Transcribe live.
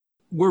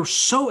we're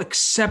so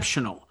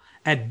exceptional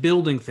at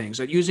building things,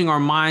 at using our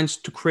minds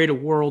to create a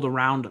world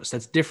around us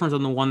that's different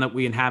than the one that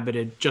we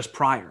inhabited just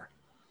prior.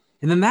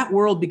 And then that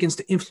world begins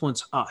to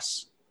influence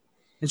us.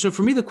 And so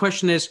for me, the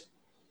question is,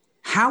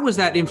 how is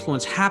that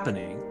influence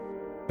happening?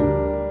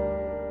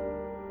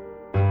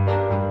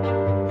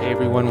 Hey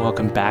everyone,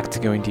 welcome back to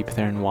Going Deep with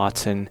Aaron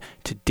Watson.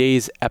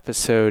 Today's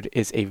episode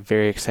is a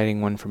very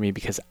exciting one for me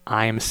because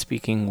I am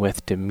speaking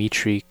with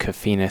Dimitri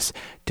Kofinas.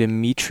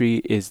 Dimitri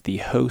is the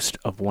host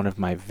of one of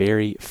my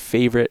very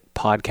favorite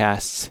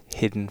podcasts,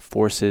 Hidden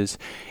Forces,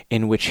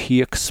 in which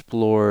he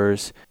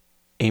explores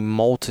a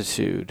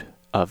multitude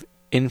of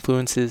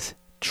influences,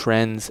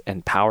 trends,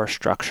 and power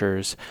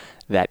structures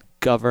that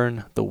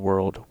govern the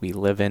world we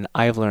live in.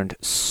 I've learned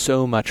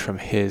so much from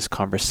his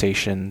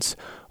conversations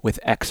with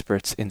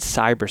experts in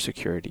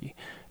cybersecurity,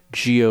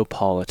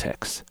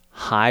 geopolitics,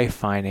 high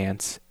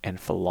finance, and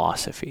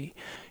philosophy.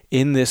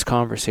 In this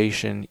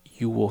conversation,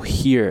 you will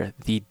hear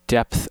the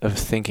depth of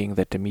thinking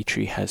that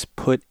Dimitri has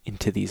put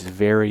into these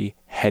very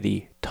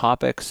heady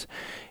topics,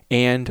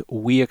 and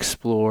we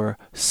explore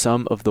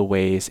some of the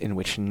ways in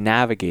which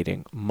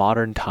navigating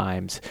modern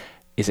times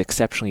is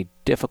exceptionally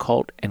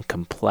difficult and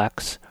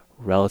complex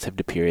relative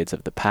to periods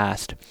of the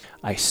past.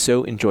 I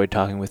so enjoyed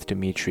talking with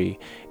Dimitri,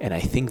 and I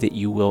think that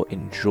you will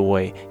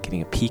enjoy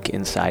getting a peek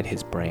inside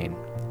his brain.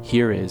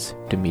 Here is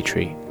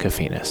Dimitri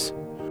Kofinas.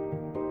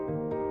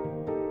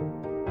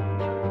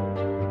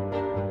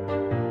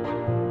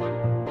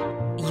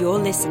 You're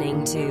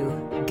listening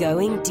to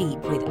Going Deep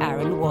with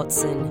Aaron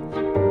Watson.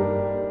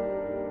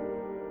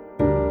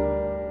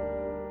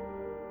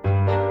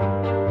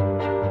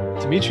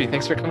 Dimitri,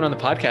 thanks for coming on the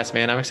podcast,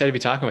 man. I'm excited to be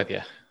talking with you.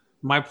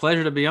 My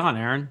pleasure to be on,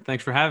 Aaron.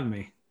 Thanks for having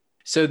me.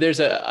 So there's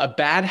a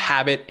bad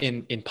habit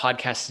in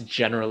podcasts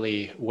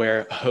generally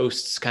where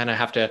hosts kind of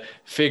have to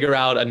figure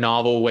out a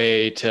novel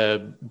way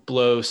to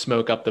blow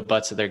smoke up the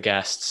butts of their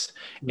guests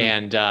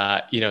and,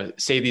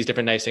 say these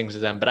different nice things to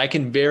them. But I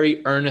can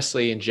very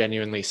earnestly and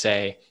genuinely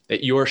say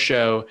that your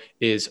show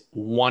is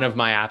one of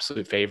my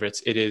absolute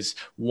favorites. It is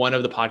one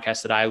of the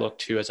podcasts that I look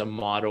to as a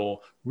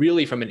model,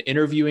 really from an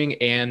interviewing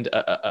and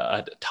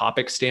a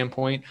topic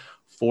standpoint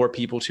for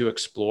people to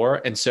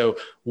explore. And so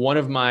one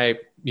of my,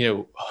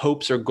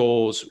 hopes or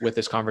goals with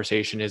this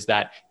conversation is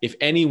that if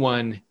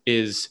anyone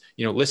is,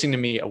 listening to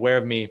me, aware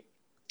of me,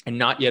 and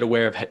not yet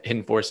aware of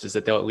Hidden Forces,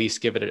 that they'll at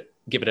least give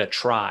it a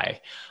try.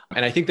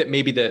 And I think that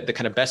maybe the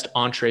kind of best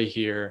entree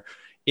here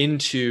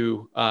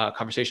into a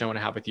conversation I want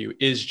to have with you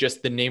is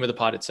just the name of the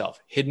pod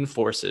itself, Hidden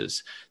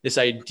Forces. This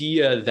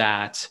idea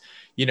that,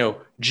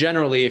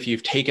 generally, if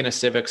you've taken a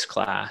civics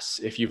class,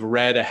 if you've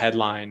read a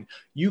headline,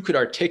 you could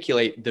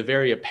articulate the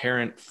very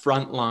apparent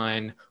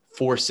frontline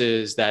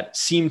forces that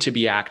seem to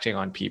be acting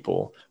on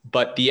people.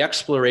 But the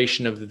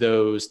exploration of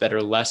those that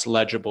are less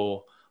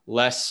legible,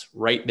 less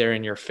right there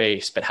in your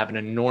face, but have an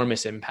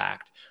enormous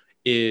impact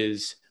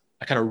is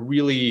a kind of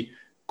really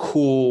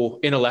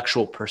cool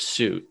intellectual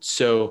pursuit.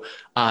 So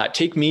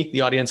take me, the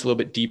audience, a little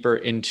bit deeper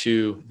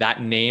into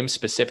that name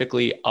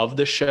specifically of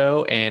the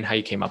show and how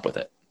you came up with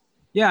it.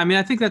 Yeah, I mean,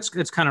 I think that's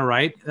kind of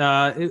right.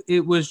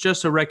 It was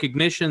just a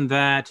recognition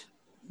that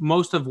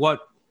most of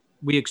what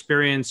we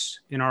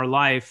experience in our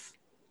life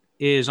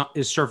is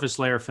surface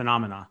layer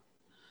phenomena.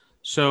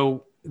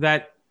 So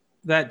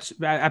that's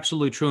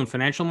absolutely true in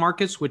financial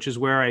markets, which is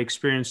where I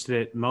experienced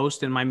it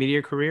most in my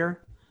media career,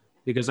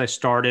 because I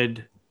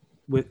started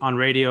on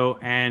radio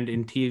and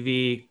in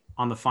TV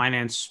on the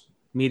finance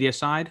media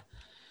side.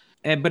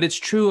 But it's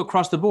true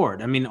across the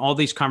board. I mean, all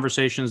these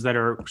conversations that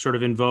are sort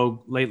of in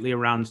vogue lately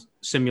around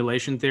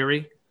simulation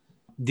theory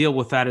deal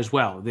with that as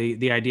well.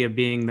 The idea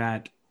being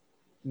that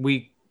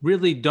we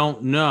really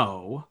don't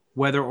know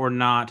whether or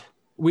not,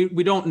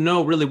 we don't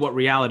know really what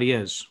reality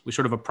is. We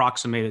sort of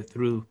approximate it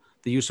through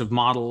the use of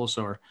models,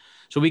 so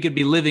we could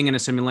be living in a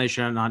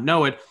simulation and not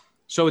know it.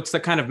 So it's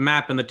the kind of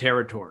map in the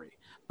territory.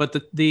 But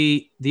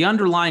the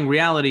underlying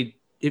reality,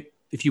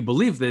 if you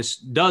believe this,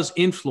 does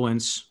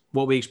influence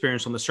what we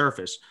experience on the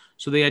surface.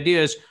 So the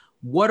idea is,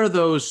 what are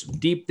those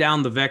deep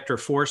down the vector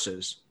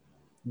forces,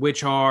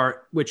 which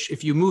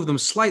if you move them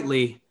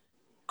slightly,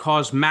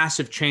 cause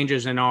massive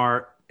changes in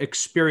our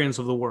experience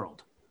of the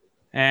world?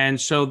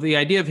 And so the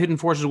idea of Hidden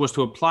Forces was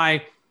to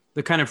apply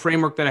the kind of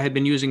framework that I had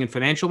been using in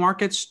financial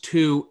markets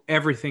to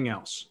everything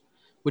else,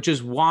 which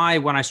is why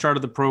when I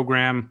started the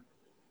program,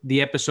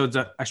 the episodes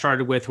that I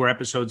started with were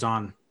episodes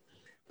on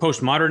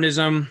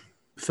postmodernism,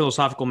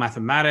 philosophical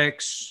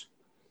mathematics,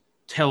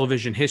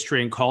 television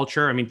history and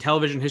culture. I mean,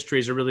 television history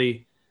is a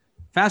really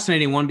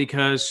fascinating one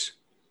because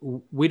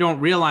we don't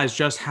realize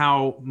just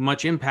how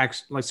much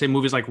impact, let's say,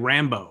 movies like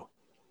Rambo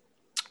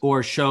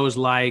or shows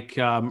like,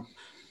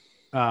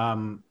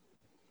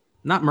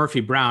 not Murphy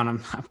Brown.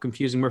 I'm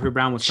confusing Murphy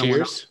Brown with someone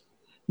else.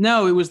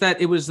 No, it was a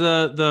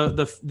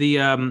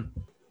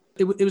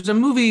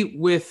movie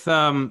with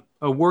a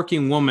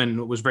working woman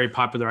that was very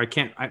popular.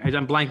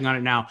 I'm blanking on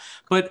it now,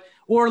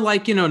 or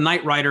like,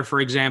 Knight Rider,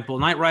 for example.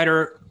 Knight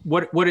Rider,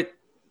 what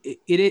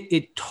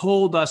it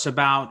told us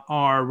about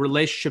our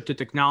relationship to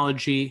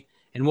technology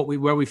and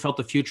where we felt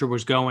the future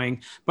was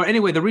going. But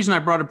anyway, the reason I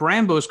brought up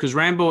Rambo is because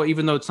Rambo,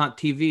 even though it's not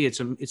TV,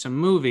 it's a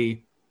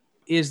movie,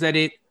 is that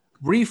it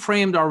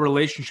reframed our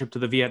relationship to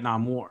the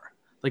Vietnam War.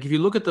 Like if you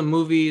look at the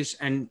movies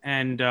and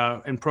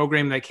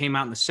program that came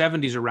out in the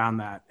 70s around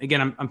that,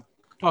 again, I'm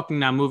talking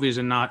now movies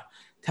and not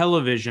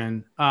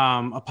television.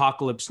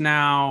 Apocalypse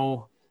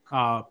Now,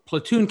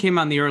 Platoon came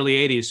out in the early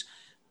 80s.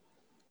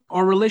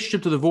 Our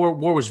relationship to the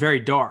war was very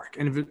dark,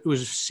 and it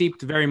was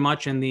seeped very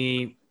much in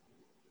the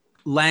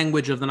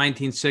language of the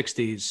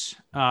 1960s,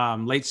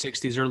 late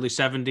 60s, early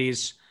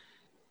 70s,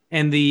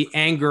 and the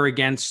anger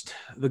against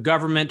the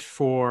government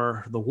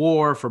for the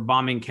war, for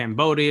bombing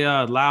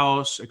Cambodia,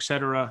 Laos,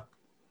 etc.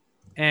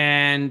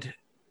 And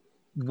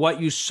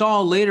what you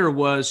saw later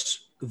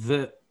was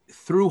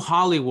through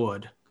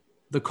Hollywood,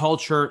 the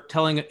culture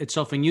telling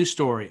itself a new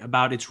story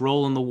about its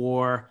role in the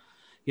war.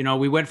 You know,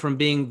 we went from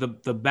being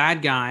the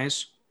bad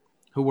guys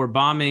who were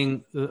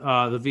bombing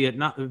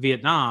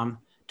Vietnam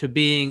to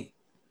being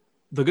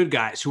the good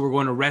guys who were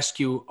going to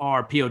rescue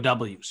our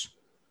POWs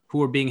who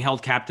were being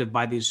held captive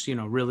by these, you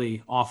know,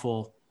 really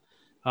awful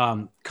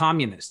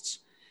communists.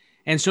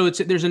 And so it's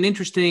an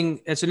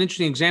interesting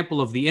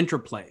example of the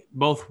interplay,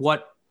 both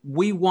what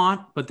we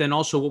want, but then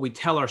also what we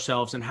tell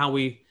ourselves and how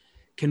we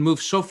can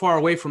move so far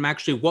away from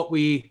actually what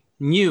we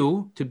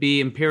knew to be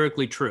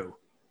empirically true,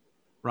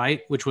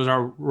 right? Which was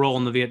our role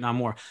in the Vietnam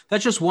War.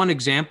 That's just one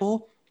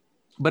example,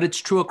 but it's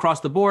true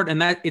across the board.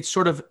 And that it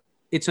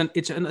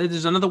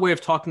is another way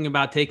of talking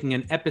about taking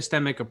an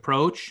epistemic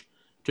approach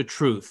to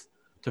truth,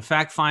 to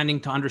fact finding,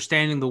 to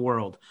understanding the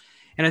world.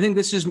 And I think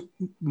this is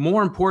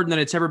more important than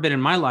it's ever been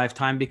in my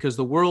lifetime, because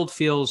the world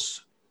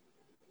feels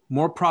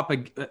more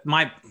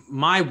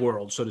my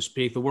world, so to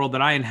speak, the world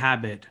that I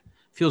inhabit,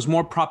 feels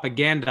more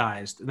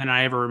propagandized than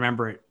I ever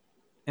remember it.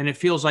 And it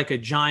feels like a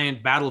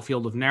giant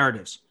battlefield of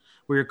narratives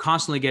where you're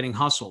constantly getting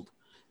hustled.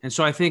 And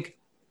so I think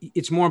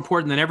it's more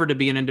important than ever to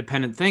be an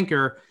independent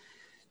thinker.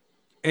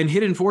 And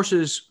Hidden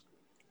Forces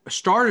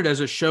started as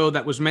a show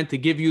that was meant to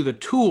give you the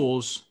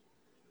tools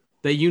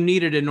that you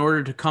needed in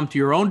order to come to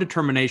your own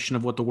determination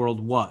of what the world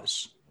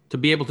was, to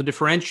be able to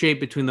differentiate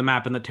between the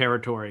map and the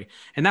territory.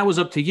 And that was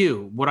up to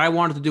you. What I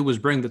wanted to do was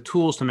bring the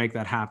tools to make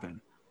that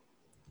happen,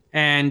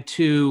 and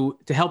to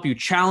help you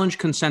challenge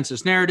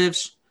consensus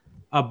narratives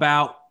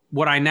about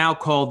what I now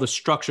call the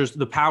structures,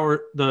 the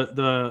powers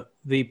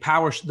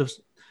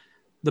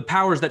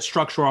that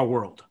structure our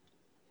world.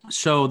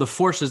 So the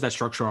forces that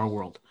structure our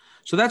world.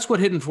 So that's what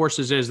Hidden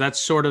Forces is. That's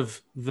sort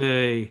of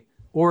the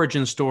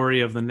origin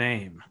story of the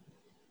name.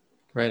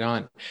 Right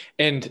on.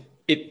 And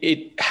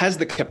it has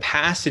the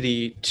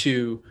capacity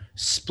to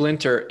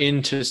splinter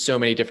into so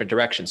many different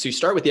directions. So you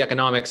start with the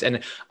economics,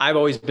 and I've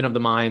always been of the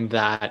mind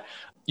that,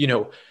 you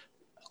know,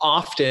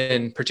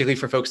 often, particularly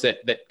for folks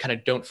that kind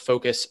of don't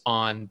focus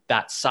on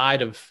that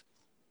side of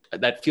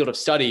that field of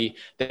study,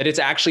 that it's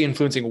actually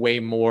influencing way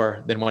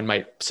more than one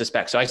might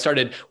suspect. So I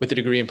started with a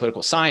degree in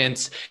political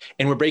science,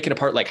 and we're breaking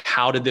apart, like,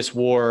 how did this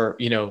war,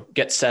 you know,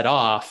 get set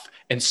off?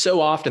 And so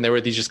often there were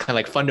these just kind of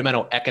like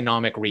fundamental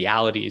economic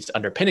realities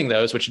underpinning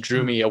those, which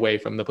drew me away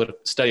from the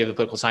study of the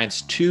political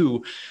science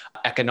to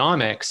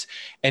economics.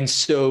 And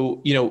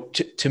so, you know,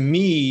 to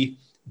me,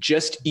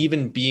 just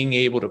even being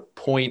able to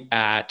point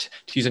at,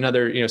 to use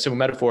another, you know, simple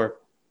metaphor,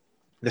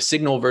 the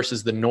signal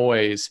versus the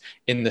noise,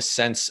 in the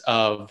sense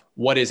of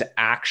what is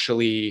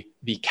actually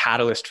the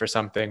catalyst for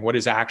something, what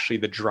is actually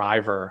the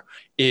driver,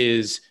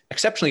 is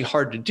exceptionally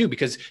hard to do,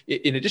 because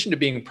in addition to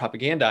being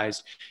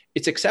propagandized,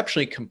 it's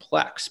exceptionally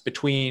complex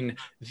between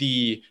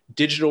the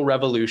digital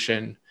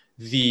revolution,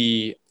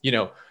 the, you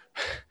know,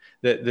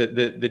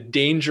 the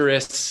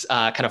dangerous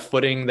kind of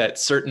footing that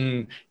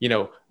certain, you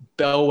know,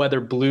 bellwether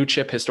blue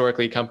chip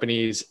historically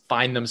companies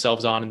find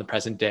themselves on in the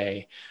present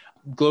day,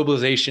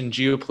 globalization,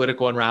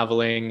 geopolitical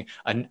unraveling,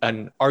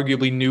 an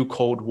arguably new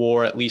Cold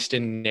War, at least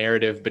in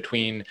narrative,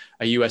 between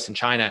a US and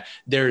China.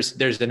 There's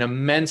an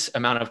immense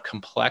amount of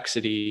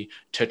complexity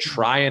to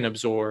try and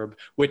absorb,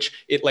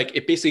 which it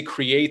basically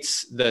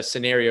creates the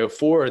scenario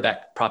for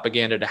that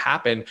propaganda to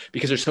happen,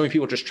 because there's so many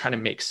people just trying to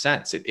make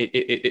sense.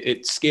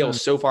 It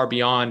scales so far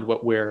beyond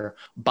what we're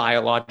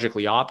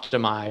biologically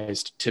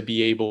optimized to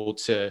be able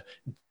to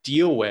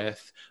deal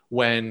with,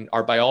 when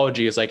our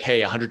biology is like,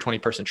 hey, 120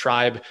 person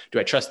tribe, do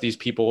I trust these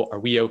people? Are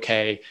we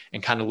okay?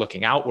 And kind of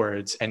looking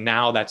outwards. And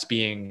now that's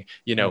being,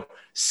 you know,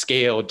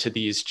 scaled to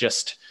these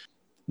just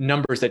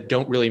numbers that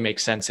don't really make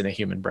sense in a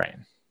human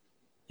brain.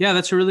 Yeah,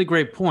 that's a really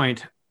great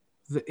point.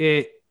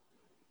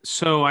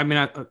 So, I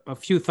mean, a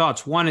few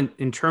thoughts. One,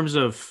 in terms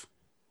of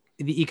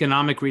the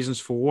economic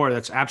reasons for war,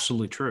 that's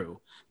absolutely true.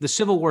 The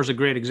Civil War is a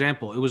great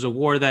example. It was a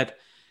war that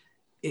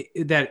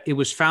it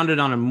was founded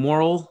on a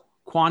moral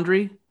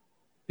quandary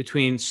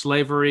between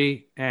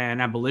slavery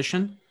and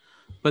abolition,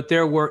 but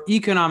there were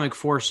economic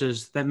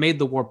forces that made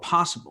the war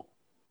possible,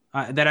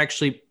 that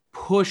actually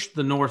pushed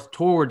the North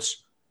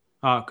towards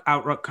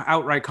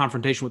outright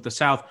confrontation with the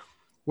South,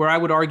 where I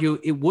would argue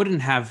it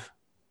wouldn't have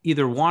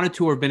either wanted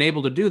to or been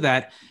able to do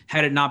that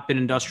had it not been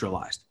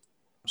industrialized.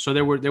 So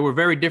there were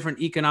very different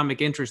economic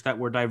interests that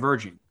were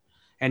diverging.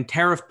 And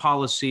tariff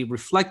policy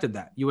reflected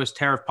that. U.S.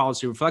 tariff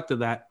policy reflected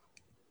that.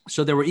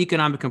 So there were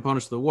economic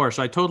components to the war.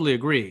 So I totally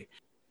agree.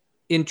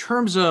 In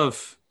terms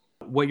of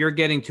what you're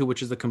getting to,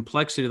 which is the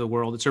complexity of the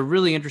world, it's a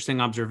really interesting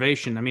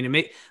observation. I mean,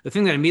 the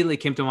thing that immediately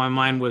came to my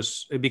mind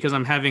was because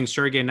I'm having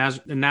Sergei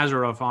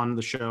Nazarov on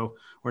the show,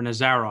 or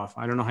Nazarov,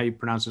 I don't know how you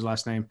pronounce his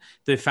last name,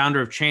 the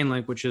founder of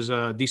Chainlink, which is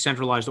a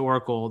decentralized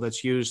oracle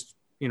that's used,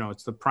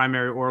 it's the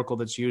primary oracle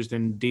that's used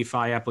in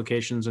DeFi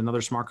applications and other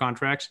smart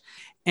contracts.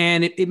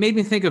 And it made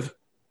me think of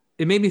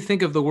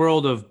the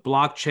world of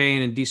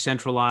blockchain and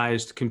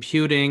decentralized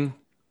computing,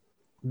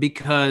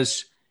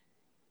 because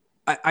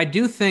I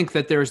do think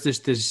that there's this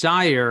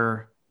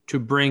desire to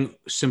bring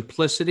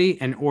simplicity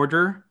and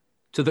order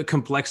to the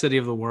complexity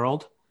of the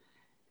world.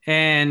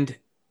 And,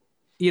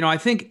 I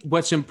think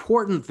what's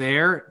important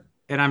there,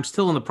 and I'm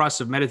still in the process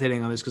of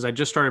meditating on this because I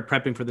just started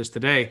prepping for this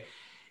today.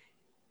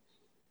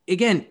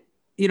 Again,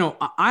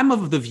 I'm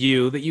of the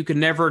view that you can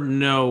never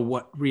know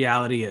what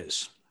reality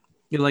is,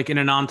 like in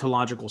an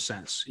ontological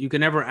sense. You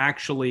can never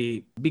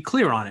actually be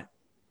clear on it.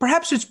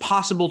 Perhaps it's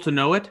possible to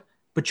know it,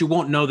 but you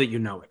won't know that you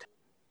know it.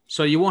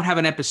 So you won't have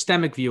an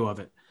epistemic view of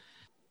it.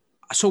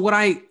 So what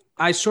I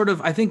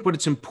think what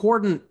it's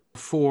important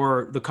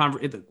for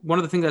one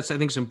of the things that I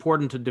think is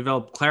important to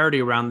develop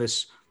clarity around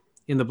this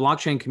in the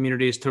blockchain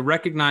community is to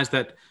recognize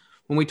that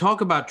when we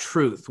talk about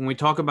truth, when we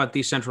talk about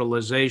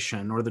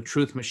decentralization or the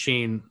truth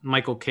machine,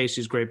 Michael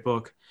Casey's great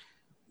book,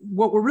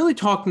 what we're really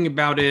talking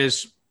about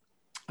is,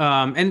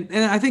 and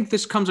I think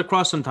this comes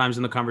across sometimes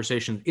in the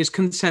conversation, is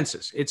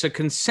consensus. It's a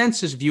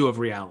consensus view of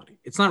reality.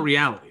 It's not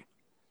reality.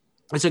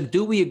 It's like,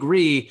 do we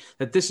agree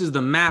that this is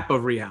the map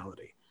of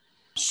reality?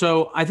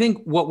 So I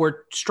think what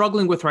we're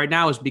struggling with right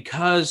now is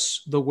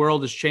because the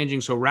world is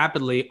changing so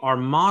rapidly, our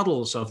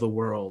models of the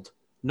world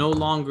no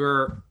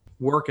longer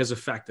work as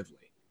effectively.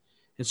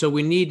 And so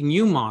we need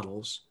new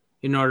models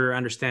in order to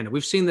understand it.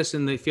 We've seen this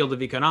in the field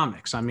of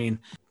economics. I mean,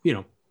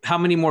 how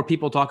many more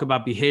people talk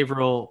about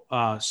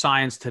behavioral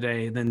science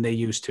today than they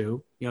used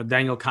to?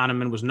 Daniel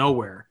Kahneman was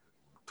nowhere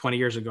 20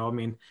 years ago. I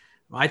mean,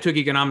 I took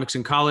economics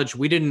in college.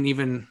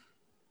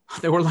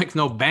 There were like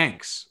no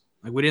banks.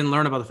 Like we didn't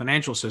learn about the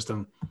financial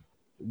system.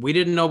 We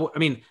didn't know. I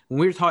mean, when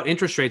we were taught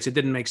interest rates, it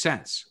didn't make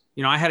sense.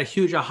 I had a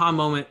huge aha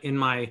moment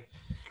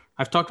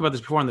I've talked about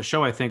this before on the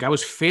show. I think I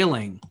was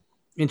failing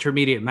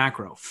intermediate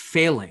macro,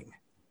 failing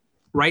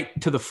right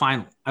to the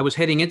final. I was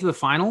heading into the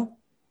final,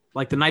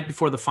 like the night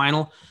before the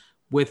final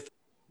I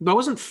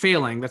wasn't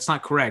failing. That's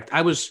not correct.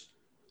 I was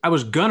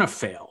gonna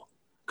fail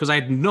because I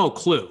had no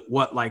clue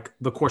what like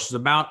the course was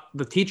about.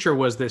 The teacher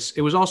was this.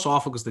 It was also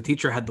awful because the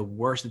teacher had the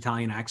worst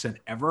Italian accent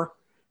ever.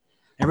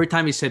 Every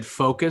time he said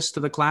focus to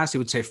the class, he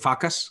would say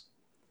focus,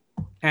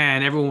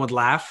 and everyone would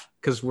laugh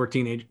because we're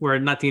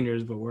not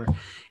teenagers, but we're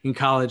in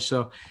college.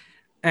 So,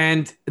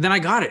 and then I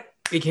got it.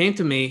 It came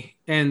to me,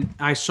 and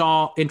I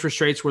saw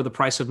interest rates were the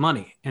price of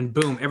money, and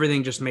boom,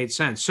 everything just made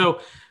sense. So,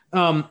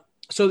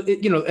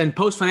 and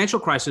post financial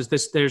crisis,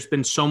 there's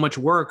been so much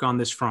work on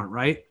this front,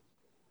 right?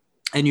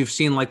 And you've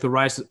seen like the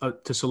rise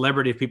to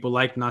celebrity of people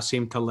like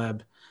Nassim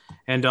Taleb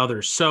and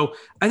others. So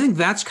I think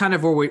that's kind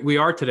of where we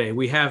are today.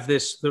 We have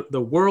this,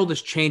 the world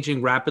is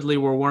changing rapidly.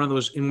 We're in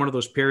one of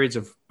those periods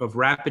of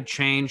rapid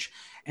change.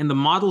 And the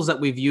models that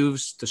we've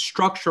used to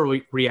structure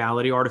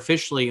reality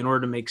artificially in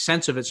order to make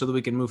sense of it so that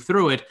we can move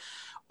through it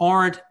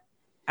aren't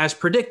as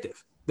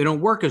predictive. They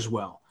don't work as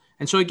well.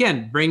 And so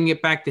again, bringing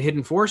it back to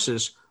Hidden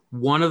Forces,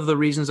 one of the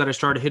reasons that I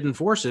started Hidden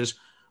Forces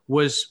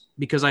was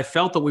because I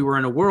felt that we were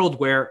in a world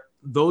where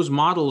those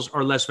models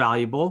are less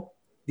valuable.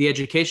 The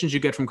educations you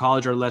get from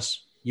college are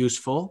less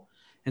useful.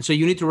 And so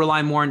you need to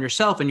rely more on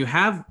yourself, and you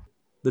have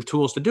the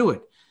tools to do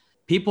it.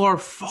 People are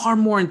far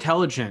more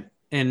intelligent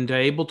and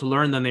able to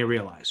learn than they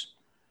realize.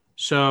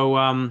 So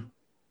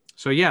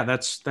yeah,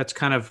 that's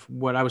kind of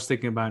what I was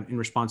thinking about in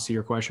response to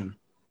your question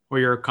or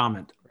your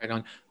comment. Right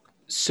on.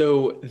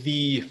 So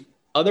the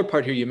other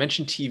part here, you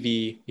mentioned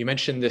TV, you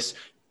mentioned this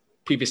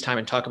previous time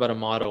and talk about a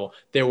model.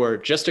 There were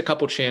just a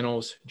couple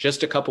channels,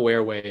 just a couple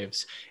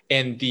airwaves,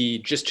 and the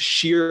just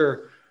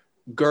sheer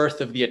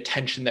girth of the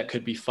attention that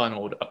could be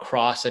funneled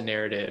across a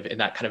narrative in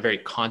that kind of very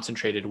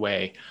concentrated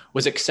way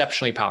was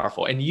exceptionally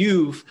powerful. And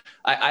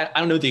I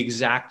don't know the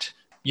exact,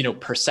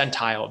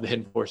 percentile of the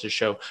Hidden Forces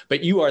show,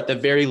 but you are at the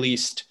very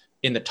least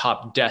in the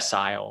top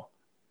decile.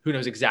 Who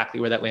knows exactly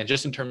where that lands,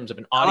 just in terms of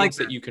an audience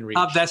that you can reach.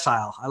 Top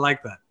decile. I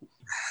like that.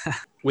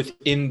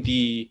 Within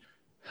the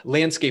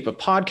landscape of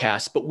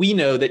podcasts, but we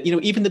know that,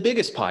 even the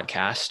biggest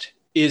podcast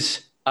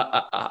is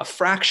a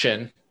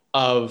fraction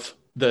of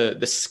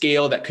the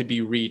scale that could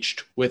be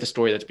reached with a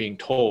story that's being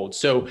told.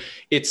 So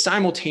it's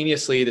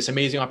simultaneously this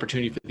amazing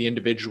opportunity for the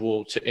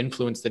individual to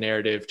influence the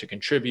narrative, to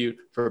contribute,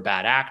 for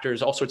bad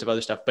actors, all sorts of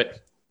other stuff.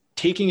 But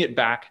taking it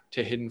back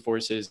to Hidden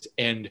Forces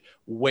and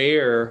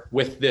where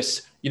with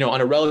this,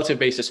 on a relative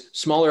basis,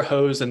 smaller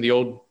hose than the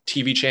old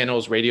TV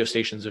channels, radio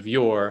stations of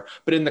yore,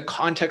 but in the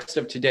context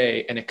of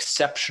today, an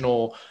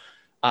exceptional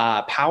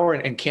power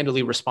and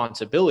candidly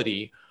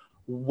responsibility,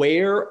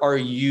 where are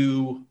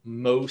you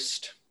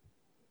most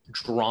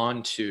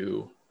drawn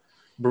to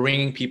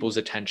bringing people's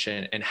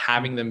attention and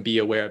having them be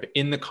aware of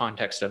in the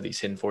context of these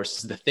hidden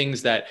forces, the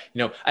things that,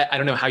 I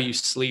don't know how you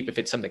sleep, if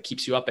it's something that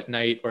keeps you up at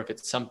night, or if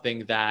it's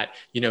something that,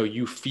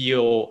 you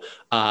feel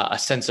a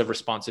sense of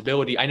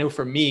responsibility. I know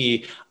for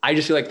me, I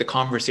just feel like the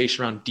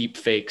conversation around deep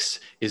fakes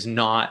is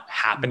not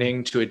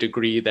happening to a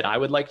degree that I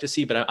would like to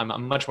see, but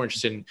I'm much more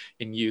interested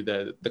in you,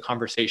 the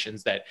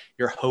conversations that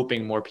you're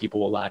hoping more people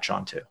will latch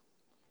onto.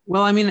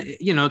 Well, I mean,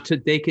 to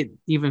take it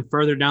even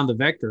further down the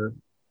vector,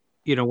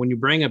 when you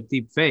bring up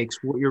deep fakes,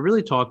 what you're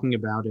really talking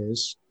about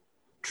is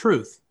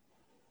truth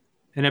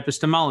and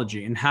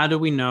epistemology. And how do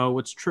we know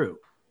what's true?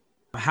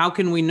 How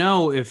can we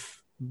know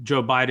if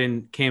Joe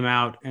Biden came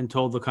out and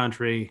told the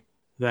country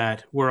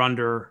that we're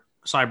under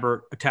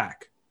cyber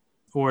attack,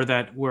 or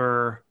that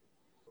or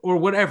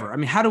whatever? I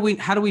mean, how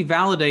do we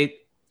validate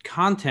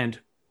content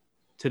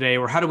today,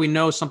 or how do we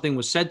know something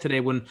was said today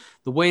when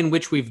the way in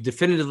which we've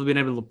definitively been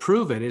able to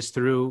prove it is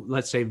through,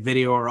 let's say,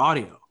 video or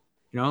audio?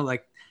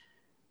 Like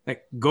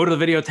go to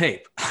the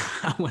videotape.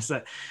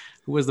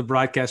 Who was the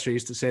broadcaster who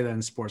used to say that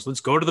in sports?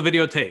 Let's go to the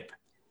videotape.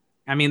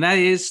 I mean, that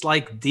is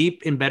like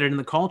deep embedded in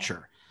the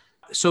culture.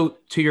 So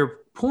to your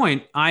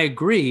point, I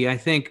agree. I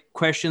think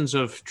questions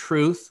of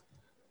truth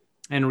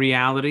and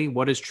reality,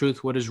 what is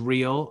truth, what is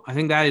real, I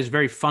think that is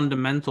very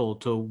fundamental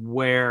to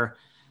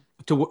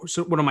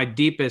one of my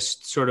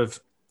deepest sort of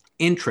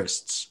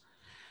interests.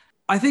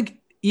 I think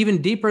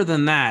even deeper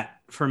than that,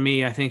 for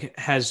me, I think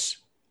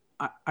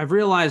I've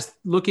realized,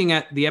 looking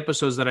at the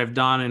episodes that I've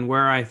done and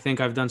where I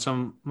think I've done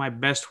some of my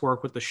best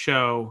work with the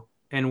show,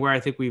 and where I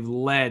think we've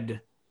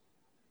led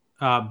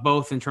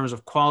both in terms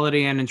of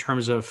quality and in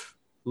terms of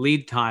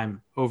lead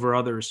time over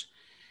others,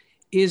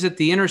 is at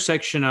the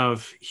intersection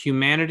of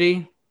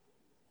humanity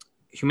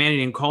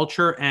and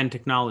culture and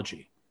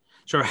technology.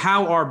 So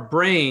how our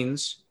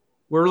brains,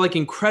 we're like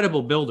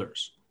incredible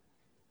builders.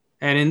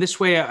 And in this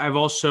way,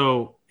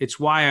 it's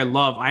why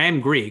I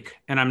am Greek,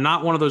 and I'm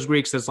not one of those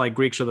Greeks that's like,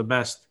 Greeks are the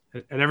best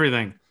at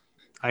everything.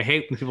 I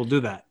hate when people do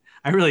that.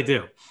 I really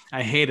do.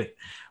 I hate it.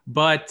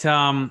 But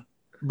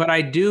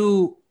I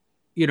do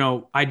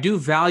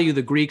value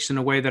the Greeks in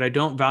a way that I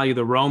don't value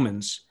the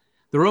Romans.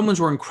 The Romans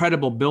were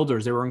incredible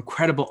builders. They were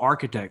incredible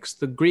architects.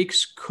 The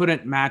Greeks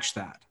couldn't match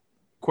that.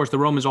 Of course, the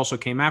Romans also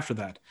came after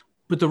that.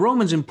 But the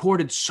Romans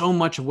imported so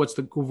much of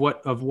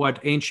what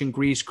ancient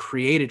Greece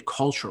created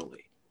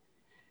culturally.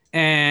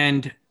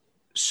 And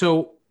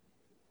so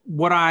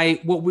what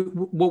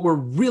we're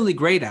really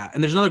great at,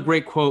 and there's another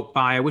great quote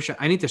by,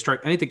 I need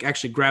to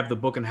actually grab the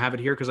book and have it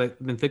here, because I've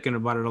been thinking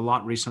about it a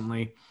lot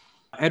recently.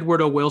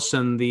 Edward O.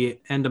 Wilson, the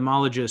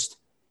entomologist,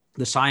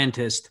 the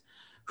scientist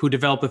who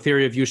developed the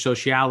theory of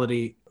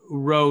eusociality,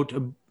 wrote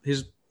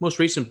his most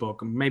recent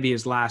book, maybe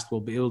his last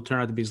it'll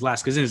turn out to be his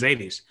last, because in his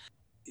 80s.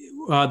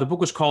 The book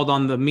was called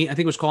On the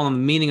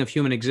Meaning of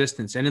Human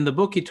Existence. And in the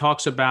book, he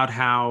talks about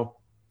how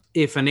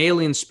if an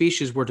alien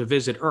species were to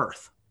visit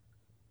Earth,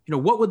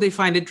 what would they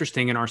find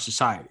interesting in our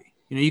society?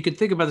 You could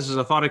think about this as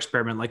a thought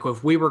experiment. Like,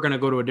 if we were going to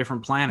go to a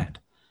different planet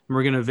and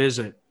we're going to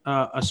visit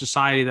a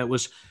society that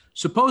was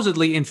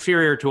supposedly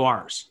inferior to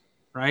ours,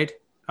 right?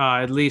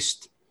 At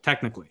least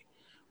technically,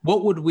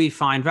 what would we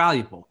find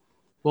valuable?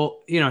 Well,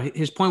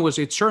 his point was,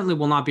 it certainly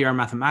will not be our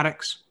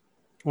mathematics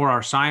or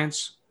our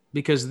science,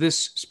 because this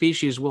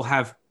species will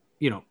have,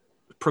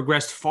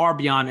 progressed far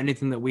beyond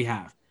anything that we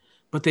have.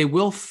 But they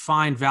will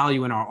find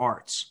value in our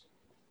arts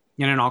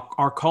and in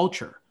our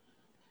culture.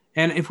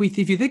 And if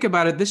you think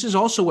about it, this is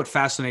also what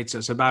fascinates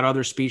us about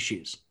other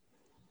species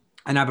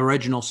and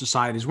Aboriginal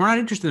societies. We're not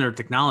interested in their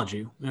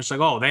technology. It's like,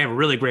 oh, they have a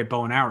really great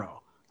bow and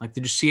arrow. Like,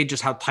 did you see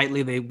just how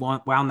tightly they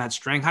wound that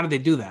string? How did they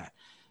do that?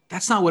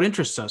 That's not what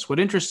interests us. What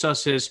interests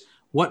us is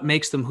what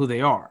makes them who they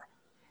are,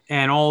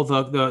 and all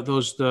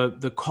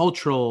the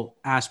cultural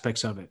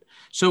aspects of it.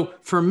 So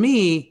for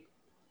me,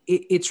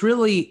 it's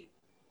really,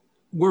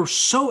 we're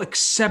so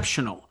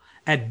exceptional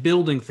at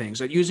building things,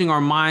 at using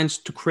our minds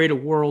to create a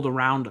world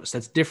around us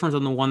that's different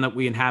than the one that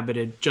we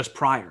inhabited just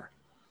prior.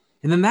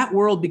 And then that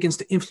world begins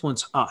to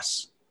influence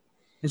us.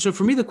 And so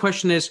for me, the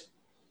question is,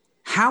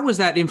 how is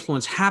that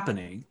influence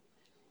happening?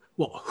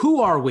 Well,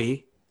 who are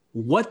we?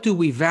 What do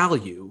we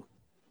value?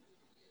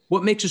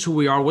 What makes us who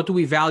we are? What do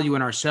we value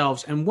in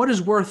ourselves? And what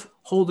is worth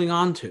holding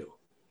on to?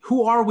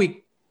 Who are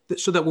we,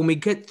 so that when we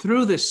get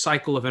through this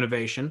cycle of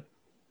innovation,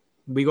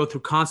 we go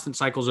through constant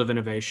cycles of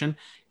innovation,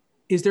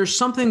 is there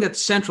something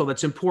that's central,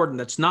 that's important,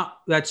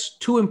 that's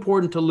too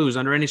important to lose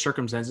under any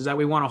circumstances, that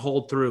we want to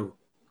hold through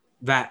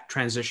that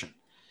transition?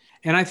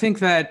 And I think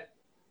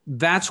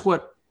that's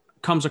what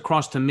comes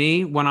across to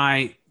me when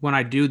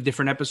I do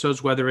different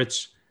episodes, whether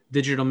it's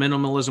digital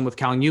minimalism with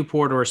Cal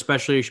Newport, or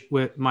especially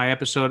with my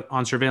episode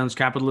on surveillance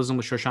capitalism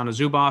with Shoshana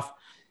Zuboff.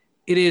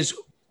 It is,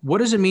 what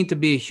does it mean to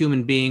be a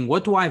human being?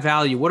 What do I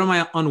value? What am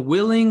I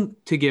unwilling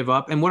to give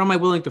up? And what am I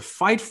willing to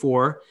fight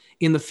for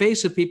in the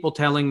face of people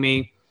telling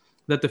me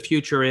that the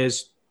future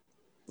is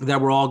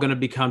that we're all going to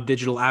become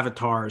digital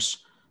avatars,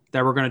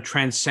 that we're going to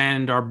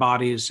transcend our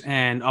bodies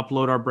and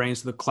upload our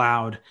brains to the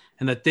cloud,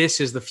 and that this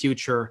is the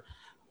future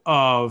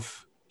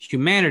of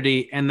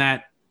humanity, and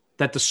that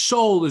the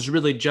soul is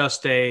really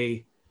just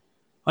a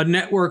a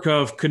network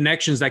of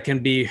connections that can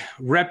be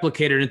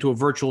replicated into a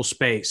virtual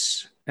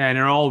space. And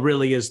it all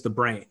really is the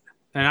brain.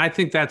 And I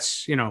think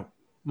that's,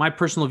 my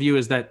personal view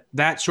is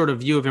that sort of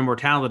view of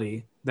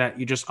immortality, that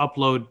you just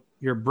upload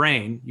your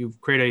brain, you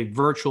create a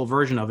virtual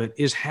version of it,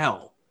 is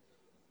hell.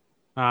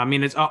 I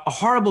mean, it's a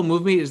horrible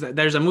movie.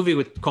 There's a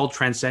movie called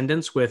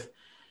Transcendence with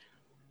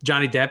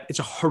Johnny Depp. It's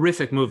a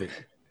horrific movie.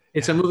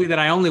 It's a movie that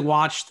I only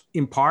watched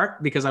in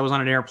part because I was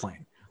on an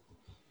airplane.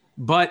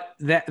 But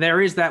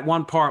there is that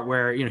one part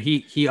where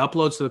he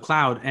uploads to the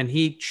cloud and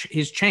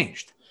he's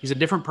changed. He's a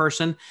different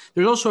person.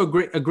 There's also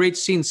a great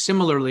scene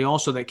similarly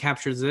also that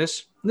captures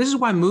this. And this is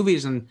why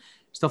movies and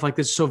stuff like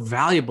this is so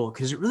valuable,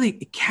 because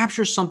it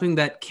captures something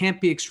that can't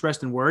be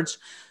expressed in words,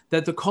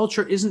 that the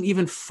culture isn't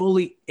even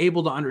fully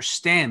able to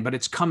understand, but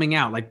it's coming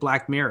out, like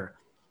Black Mirror.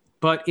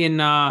 But in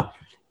the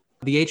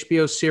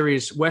HBO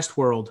series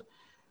Westworld,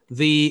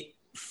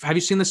 have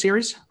you seen the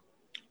series?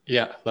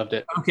 Yeah, loved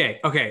it.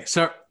 Okay.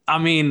 So, I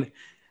mean,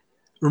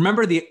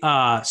 remember the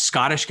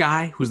Scottish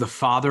guy who's the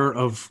father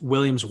of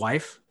William's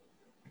wife?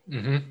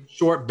 Mm-hmm.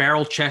 Short,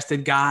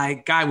 barrel-chested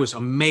guy. Guy was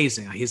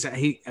amazing. He's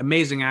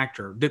amazing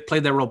actor.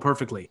 Played that role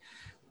perfectly.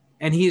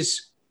 And he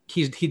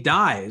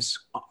dies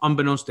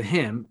unbeknownst to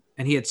him.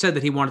 And he had said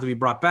that he wanted to be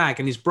brought back,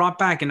 and he's brought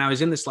back, and now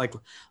he's in this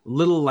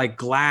little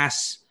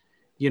glass,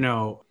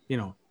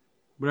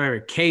 whatever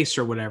case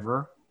or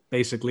whatever,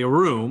 basically a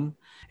room.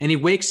 And he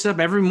wakes up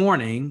every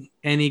morning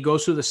and he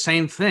goes through the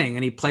same thing,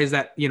 and he plays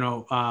that,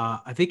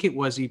 I think it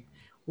was what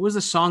was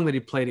the song that he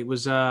played? It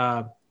was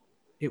not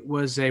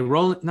a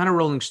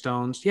Rolling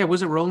Stones. Yeah,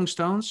 was it Rolling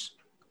Stones?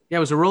 Yeah, it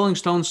was a Rolling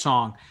Stones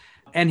song.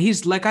 And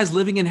he's like, guy's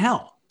living in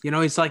hell.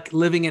 He's like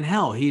living in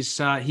hell.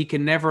 He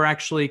can never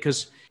actually,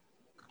 because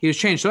he was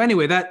changed. So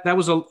anyway, that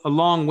was a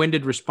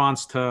long-winded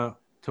response to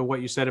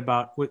what you said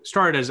about what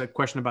started as a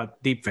question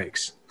about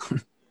deepfakes.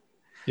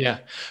 Yeah.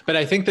 But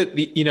I think that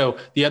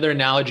the other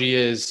analogy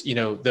is,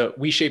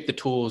 we shape the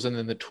tools and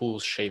then the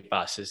tools shape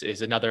us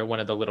is another one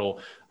of the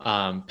little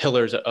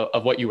pillars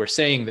of what you were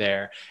saying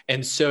there.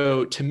 And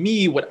so to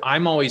me, what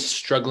I'm always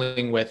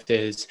struggling with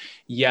is,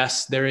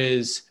 yes, there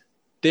is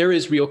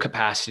real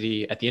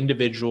capacity at the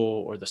individual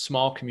or the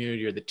small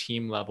community or the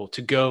team level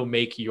to go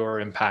make your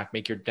impact,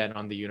 make your dent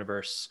on the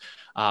universe,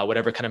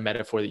 whatever kind of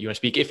metaphor that you want to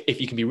speak,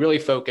 if you can be really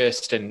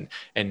focused and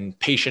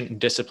patient and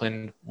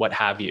disciplined, what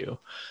have you.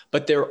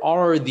 But there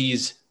are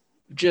these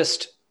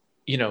just,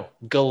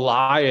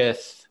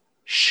 Goliath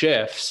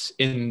shifts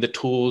in the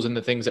tools and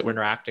the things that we're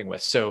interacting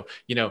with. So,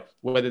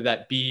 whether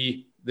that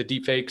be the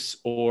deepfakes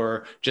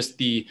or just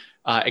the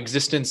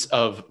existence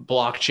of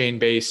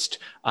blockchain-based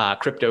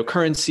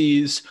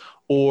cryptocurrencies,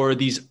 or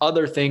these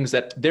other things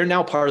that they're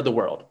now part of the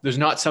world. There's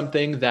not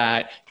something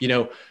that,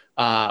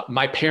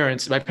 my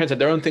parents had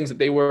their own things that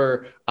they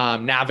were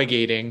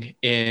navigating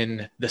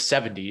in the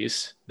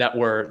 70s that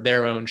were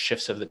their own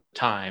shifts of the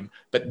time.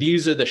 But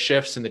these are the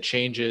shifts and the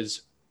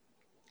changes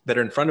that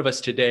are in front of us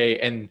today.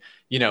 And,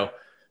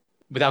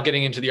 without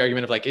getting into the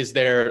argument of is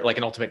there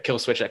an ultimate kill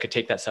switch that could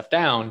take that stuff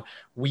down?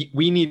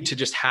 We need to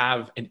just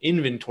have an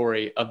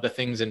inventory of the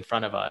things in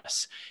front of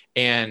us.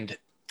 And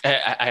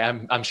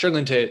I'm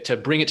struggling to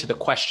bring it to the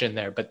question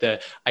there, but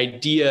the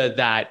idea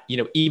that,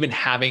 even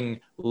having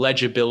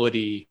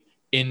legibility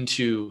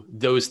into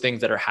those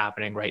things that are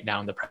happening right now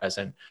in the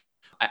present,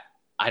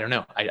 I don't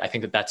know. I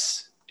think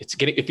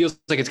it feels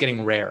like it's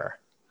getting rarer.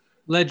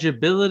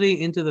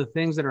 Legibility into the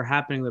things that are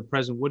happening in the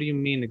present. What do you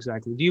mean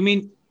exactly? Do you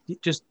mean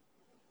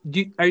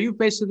are you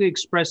basically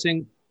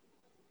expressing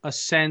a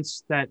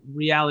sense that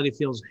reality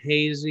feels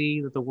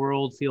hazy, that the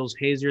world feels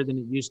hazier than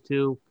it used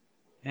to,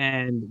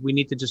 and we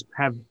need to just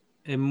have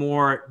a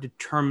more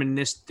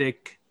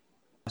deterministic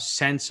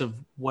sense of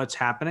what's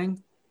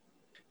happening?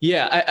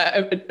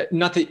 Yeah,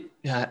 not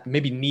that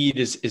maybe need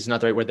is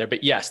not the right word there,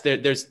 but yes,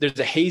 there's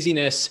a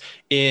haziness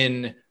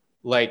in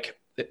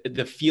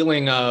the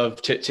feeling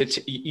of to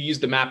you use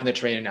the map and the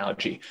terrain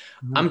analogy.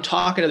 Mm-hmm. I'm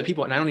talking to the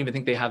people and I don't even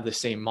think they have the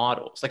same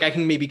models. I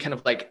can maybe kind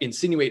of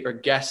insinuate or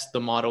guess the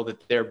model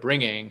that they're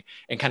bringing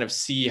and kind of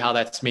see how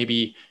that's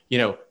maybe,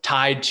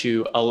 tied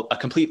to a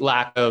complete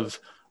lack of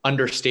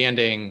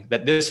understanding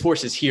that this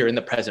force is here in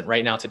the present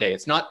right now today.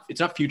 It's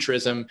not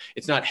futurism.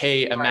 It's not,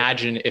 hey,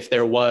 imagine if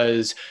there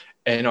was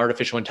an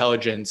artificial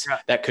intelligence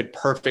that could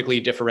perfectly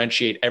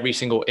differentiate every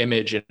single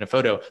image in a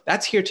photo.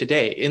 That's here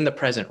today in the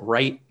present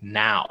right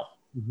now.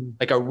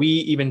 Mm-hmm. Are we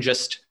even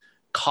just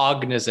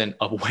cognizant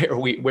of where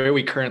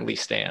we currently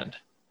stand?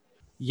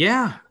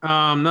 Yeah,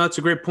 no, that's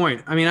a great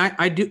point. I mean,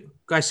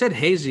 I said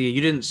hazy.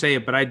 You didn't say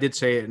it, but I did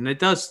say it, and it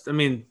does. I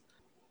mean,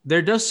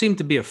 there does seem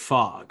to be a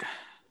fog,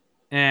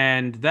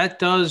 and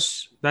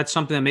that's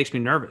something that makes me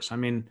nervous. I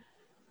mean,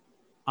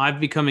 I've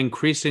become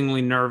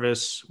increasingly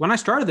nervous. When I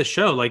started the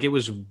show, it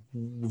was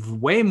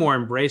way more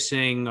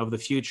embracing of the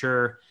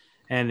future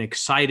and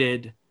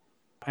excited,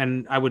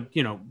 and I would,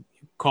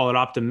 call it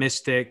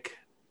optimistic.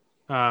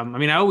 I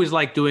mean, I always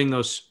like doing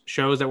those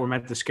shows that were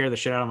meant to scare the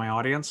shit out of my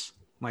audience.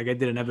 I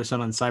did an episode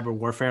on cyber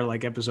warfare,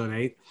 episode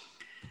 8.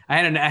 I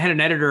had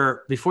an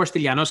editor before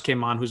Stylianos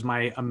came on, who's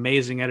my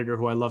amazing editor,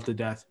 who I love to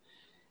death.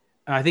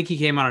 I think he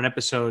came on an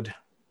episode,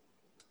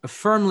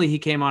 firmly he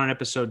came on an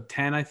episode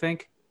 10, I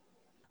think.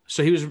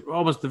 So he was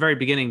almost the very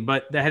beginning,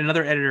 but I had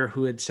another editor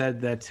who had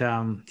said that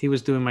he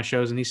was doing my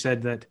shows, and he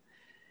said that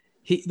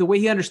the way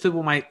he understood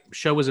what my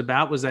show was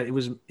about was that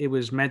it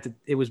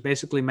was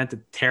basically meant to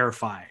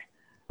terrify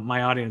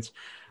my audience,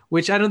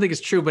 which I don't think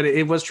is true, but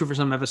it was true for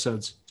some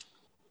episodes.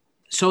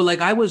 So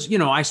like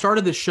I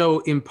started the show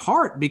in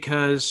part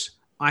because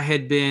I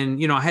had been,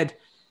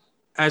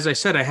 as I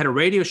said, I had a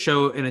radio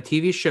show and a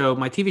TV show.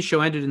 My TV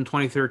show ended in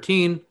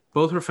 2013.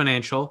 Both were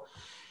financial.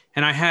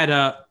 And I had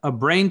a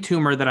brain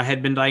tumor that I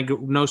had been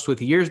diagnosed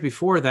with years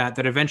before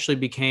that eventually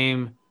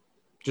became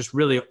just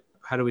really,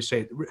 how do we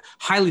say it,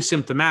 highly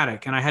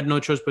symptomatic. And I had no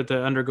choice but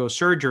to undergo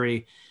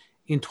surgery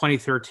in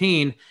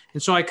 2013.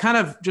 And so I kind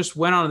of just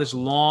went on this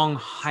long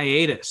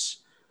hiatus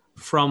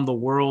from the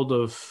world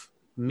of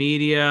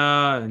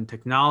media and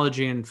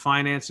technology and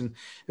finance.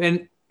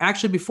 And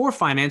actually before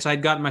finance,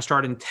 I'd gotten my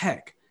start in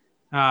tech.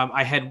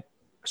 I had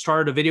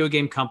started a video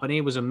game company.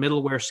 It was a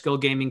middleware skill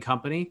gaming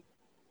company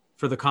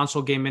for the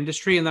console game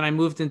industry. And then I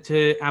moved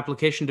into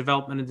application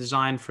development and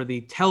design for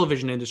the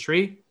television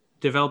industry,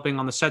 developing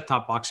on the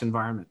set-top box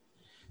environment.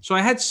 So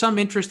I had some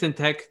interest in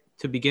tech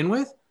to begin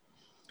with.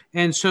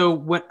 And so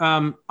when,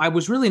 I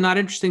was really not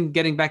interested in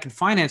getting back in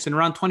finance. And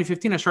around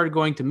 2015, I started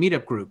going to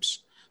meetup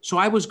groups. So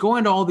I was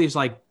going to all these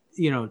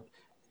do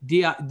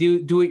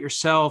it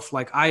yourself,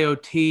 like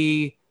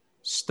IoT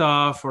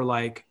stuff, or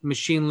like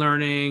machine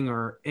learning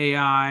or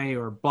AI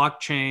or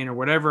blockchain or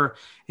whatever.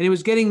 And it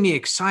was getting me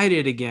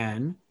excited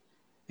again.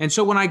 And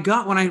so when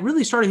I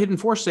really started Hidden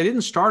Forces, I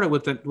didn't start it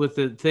with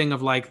the thing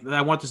of like,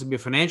 I want this to be a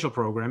financial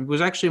program. It was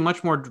actually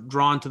much more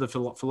drawn to the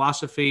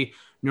philosophy,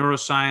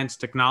 neuroscience,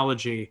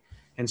 technology,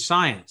 and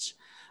science.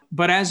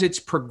 But as it's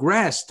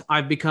progressed,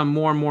 I've become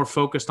more and more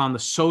focused on the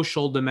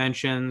social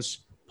dimensions,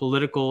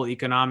 political,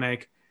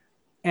 economic,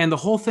 and the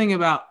whole thing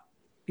about,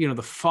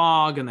 the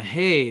fog and the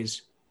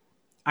haze.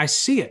 I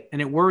see it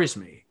and it worries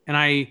me. And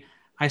I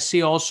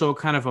see also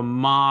kind of a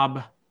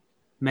mob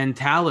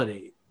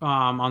mentality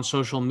on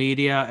social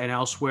media and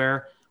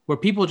elsewhere, where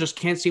people just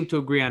can't seem to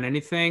agree on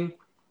anything.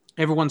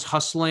 Everyone's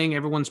hustling,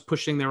 everyone's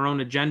pushing their own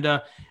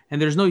agenda, and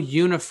there's no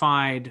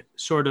unified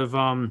sort of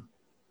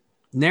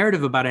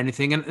narrative about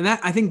anything. And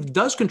that, I think,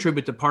 does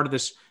contribute to part of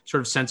this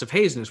sort of sense of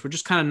haziness. We're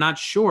just kind of not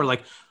sure,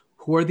 like,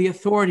 who are the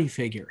authority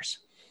figures?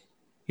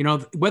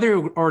 Whether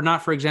or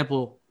not, for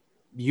example,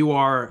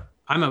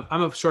 I'm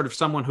a sort of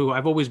someone who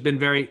I've always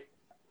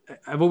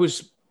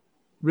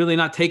really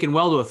not taken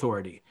well to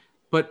authority,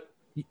 but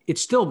it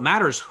still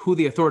matters who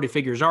the authority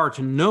figures are,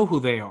 to know who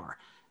they are.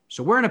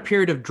 So we're in a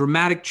period of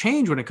dramatic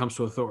change when it comes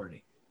to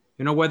authority,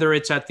 whether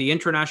it's at the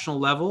international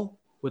level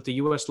with the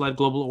US-led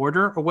global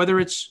order, or whether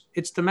it's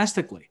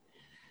domestically.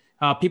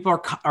 People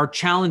are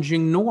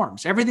challenging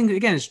norms. Everything,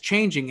 again, is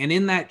changing. And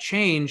in that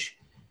change,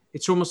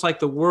 it's almost like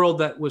the world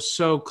that was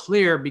so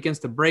clear begins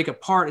to break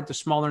apart into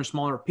smaller and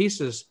smaller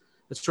pieces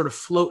that sort of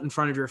float in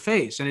front of your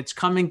face. And it's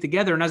coming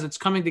together. And as it's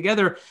coming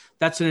together,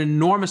 that's an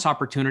enormous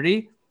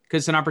opportunity,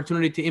 because it's an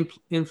opportunity to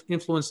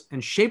influence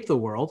and shape the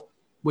world,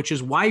 which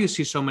is why you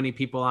see so many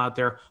people out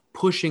there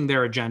pushing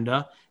their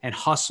agenda and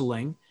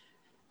hustling.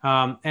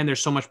 And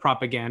there's so much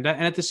propaganda.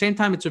 And at the same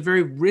time, it's a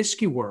very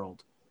risky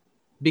world,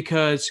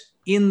 because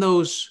in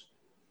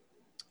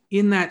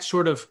that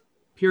sort of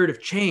period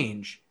of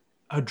change,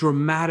 a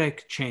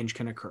dramatic change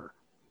can occur.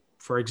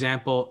 For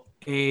example,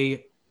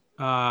 a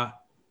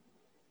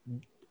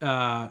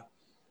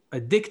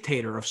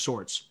dictator of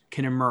sorts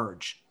can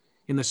emerge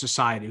in the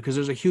society, because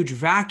there's a huge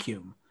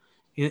vacuum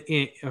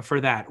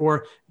for that.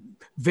 Or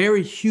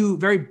very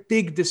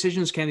big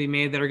decisions can be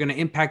made that are going to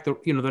impact the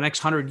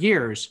next 100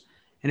 years.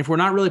 And if we're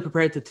not really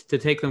prepared to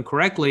take them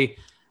correctly,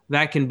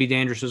 that can be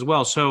dangerous as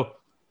well. So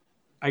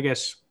I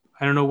guess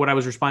I don't know what I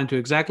was responding to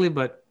exactly,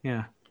 but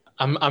yeah.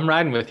 I'm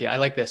riding with you. I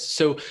like this.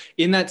 So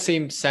in that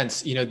same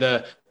sense,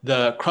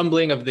 the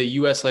crumbling of the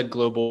US-led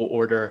global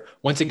order,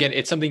 once again,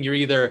 it's something you're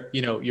either,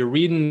 you're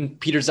reading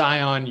Peter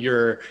Zion,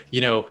 you're,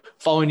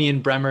 following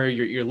Ian Bremmer,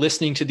 you're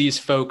listening to these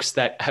folks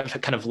that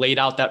have kind of laid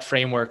out that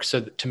framework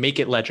so to make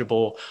it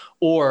legible,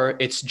 or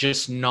it's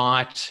just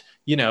not,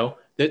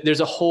 there's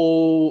a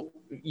whole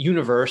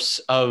universe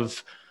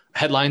of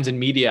headlines and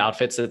media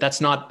outfits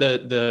that's not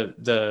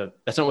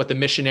that's not what the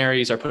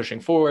missionaries are pushing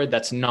forward.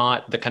 That's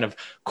not the kind of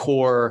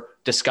core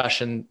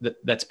discussion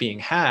that's being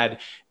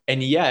had.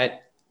 And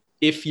yet,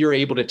 if you're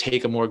able to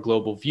take a more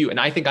global view, and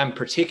I think I'm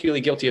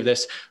particularly guilty of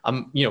this.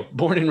 I'm,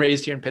 born and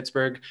raised here in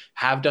Pittsburgh,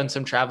 have done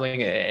some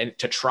traveling and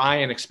to try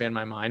and expand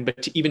my mind,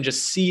 but to even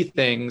just see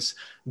things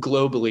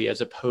globally as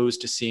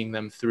opposed to seeing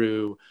them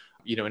through,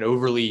 an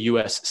overly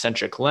US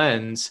centric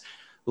lens,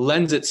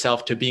 lends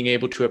itself to being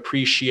able to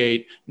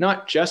appreciate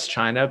not just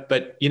China,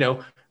 but,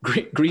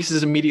 Greece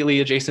is immediately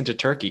adjacent to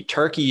Turkey.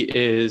 Turkey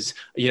is,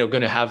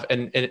 going to have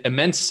an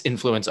immense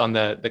influence on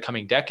the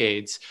coming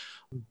decades.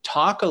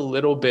 Talk a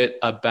little bit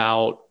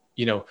about,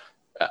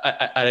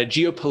 at a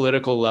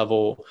geopolitical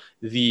level,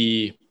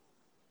 the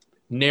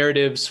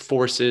narratives,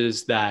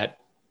 forces that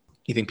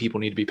you think people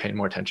need to be paying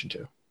more attention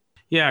to.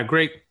 Yeah,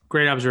 great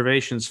great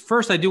observations.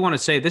 First, I do want to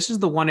say this is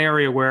the one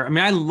area where, I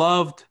mean,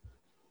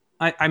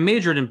 I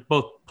majored in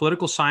both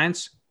political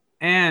science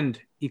and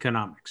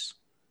economics.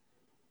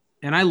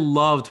 And I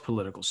loved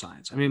political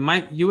science. I mean,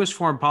 my U.S.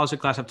 foreign policy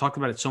class, I've talked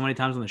about it so many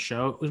times on the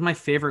show. It was my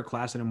favorite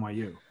class at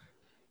NYU.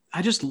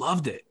 I just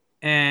loved it.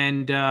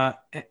 And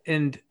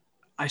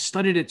I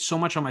studied it so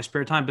much on my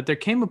spare time. But there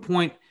came a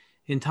point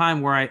in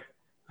time where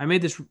I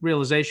made this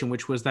realization,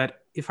 which was that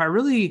if I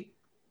really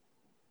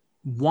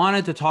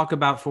wanted to talk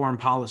about foreign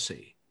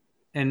policy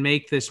and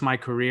make this my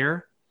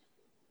career,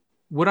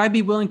 would I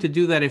be willing to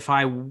do that if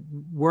I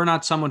were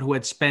not someone who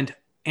had spent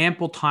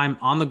ample time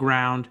on the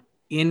ground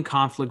in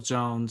conflict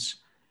zones?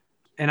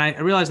 And I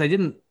realized I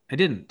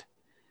didn't,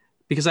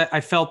 because I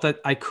felt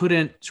that I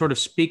couldn't sort of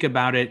speak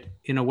about it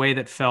in a way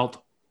that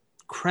felt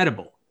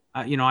credible.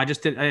 I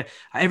just did.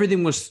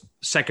 Everything was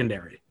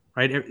secondary,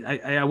 right?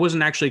 I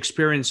wasn't actually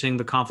experiencing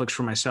the conflicts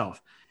for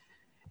myself.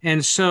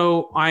 And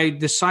so I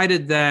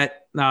decided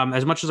that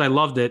as much as I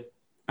loved it,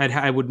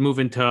 I would move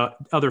into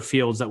other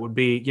fields that would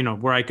be,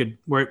 where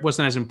it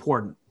wasn't as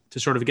important to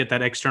sort of get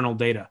that external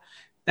data.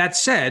 That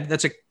said,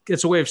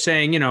 it's a way of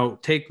saying,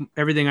 take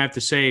everything I have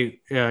to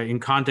say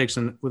in context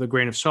and with a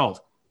grain of salt.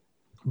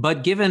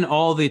 But given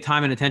all the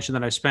time and attention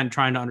that I spent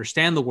trying to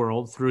understand the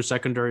world through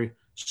secondary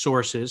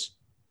sources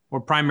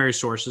or primary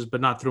sources, but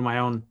not through my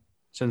own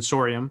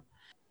sensorium,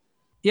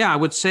 I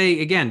would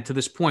say, again, to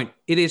this point,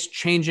 it is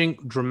changing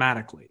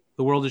dramatically.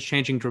 The world is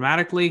changing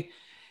dramatically.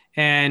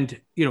 And,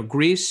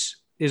 Greece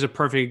is a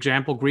perfect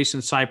example, Greece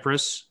and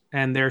Cyprus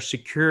and their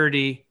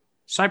security,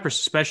 Cyprus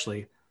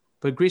especially,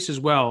 but Greece as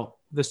well,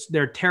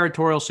 their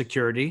territorial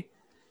security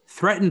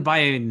threatened by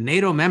a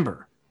NATO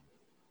member.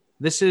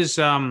 This is,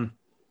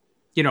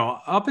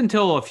 up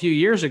until a few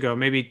years ago,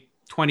 maybe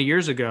 20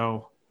 years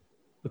ago,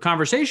 the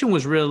conversation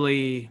was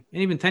really,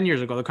 and even 10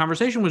 years ago, the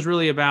conversation was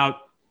really about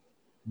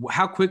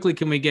how quickly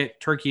can we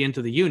get Turkey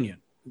into the Union?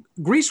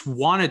 Greece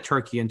wanted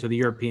Turkey into the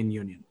European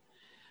Union.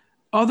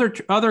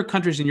 Other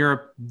countries in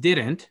Europe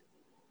didn't.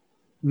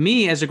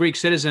 Me, as a Greek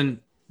citizen,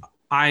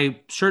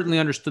 I certainly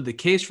understood the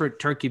case for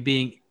Turkey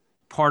being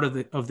part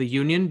of the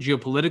Union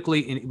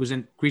geopolitically, and it was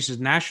in Greece's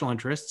national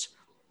interests.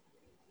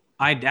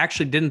 I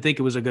actually didn't think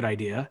it was a good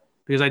idea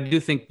because I do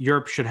think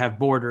Europe should have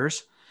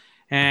borders.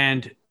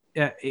 And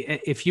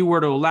if you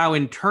were to allow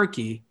in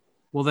Turkey,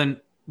 well,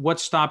 then what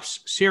stops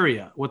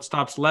Syria? What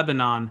stops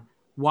Lebanon?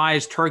 Why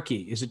is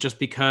Turkey? Is it just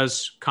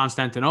because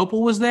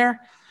Constantinople was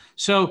there?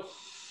 So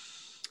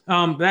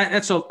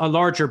that's a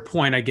larger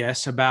point, I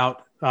guess,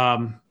 about,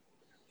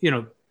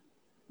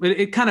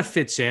 it kind of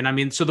fits in. I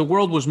mean, so the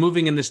world was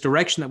moving in this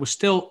direction that was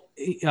still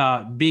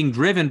being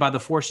driven by the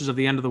forces of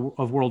the end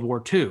of World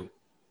War II,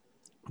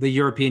 the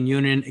European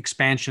Union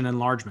expansion,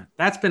 enlargement.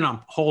 That's been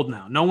on hold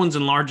now. No one's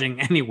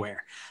enlarging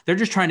anywhere. They're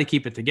just trying to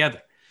keep it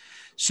together.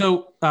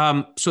 So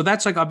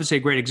that's obviously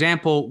a great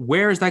example.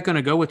 Where is that going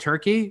to go with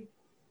Turkey?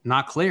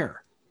 Not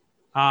clear.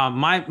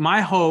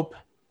 My hope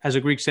as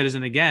a Greek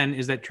citizen, again,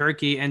 is that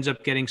Turkey ends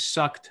up getting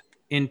sucked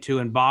into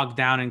and bogged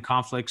down in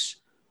conflicts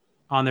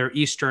on their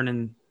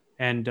eastern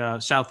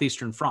and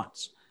southeastern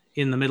fronts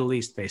in the Middle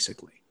East,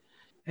 basically.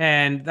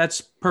 And that's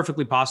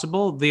perfectly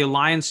possible. The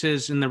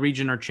alliances in the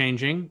region are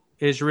changing.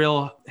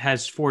 Israel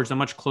has forged a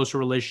much closer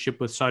relationship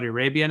with Saudi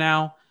Arabia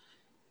now.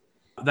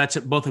 That's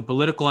both a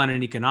political and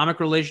an economic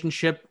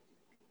relationship.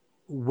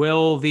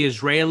 Will the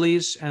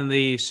Israelis and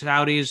the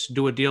Saudis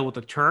do a deal with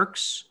the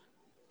Turks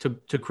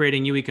to create a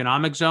new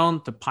economic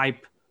zone, to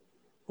pipe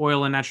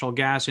oil and natural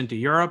gas into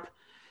Europe?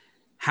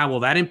 How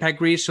will that impact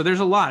Greece? So there's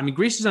a lot. I mean,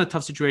 Greece is in a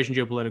tough situation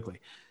geopolitically.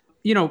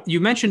 You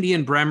mentioned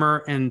Ian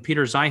Bremmer and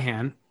Peter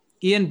Zeihan.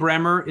 Ian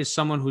Bremmer is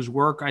someone whose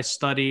work I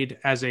studied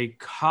as a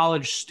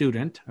college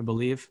student, I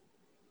believe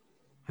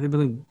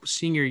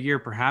senior year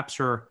perhaps,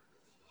 or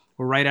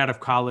right out of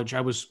college.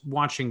 I was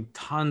watching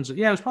tons. It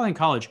was probably in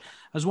college.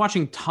 I was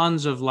watching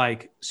tons of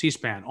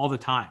C-SPAN all the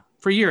time.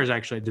 For years,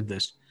 actually, I did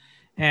this.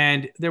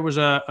 And there was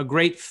a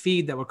great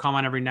feed that would come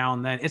on every now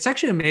and then. It's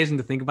actually amazing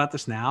to think about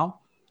this now.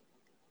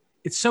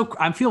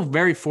 I feel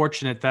very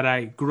fortunate that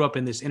I grew up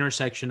in this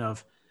intersection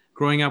of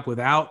growing up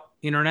without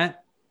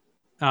internet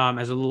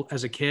as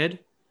a kid,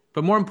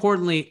 but more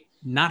importantly,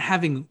 not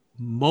having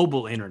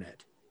mobile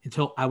internet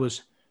until I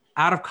was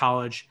out of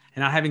college,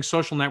 and not having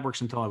social networks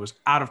until I was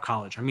out of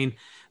college. I mean,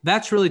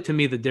 that's really, to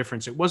me, the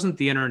difference. It wasn't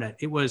the internet.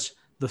 It was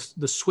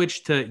the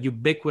switch to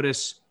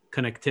ubiquitous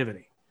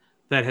connectivity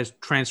that has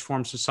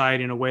transformed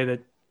society in a way that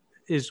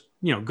is,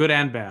 good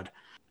and bad.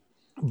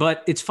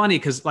 But it's funny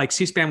because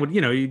C-SPAN would,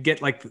 you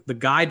get the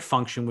guide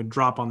function would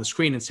drop on the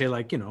screen and say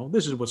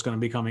this is what's going to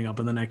be coming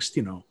up in the next,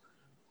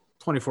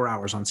 24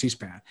 hours on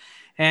C-SPAN.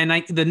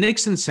 And the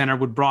Nixon Center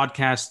would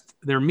broadcast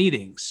their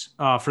meetings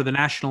for the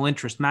National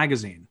Interest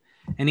magazine.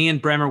 And Ian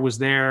Bremmer was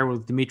there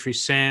with Dimitri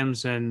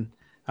Sims and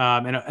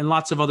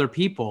lots of other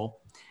people.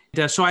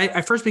 So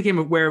I first became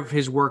aware of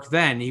his work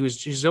then.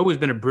 He's always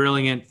been a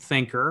brilliant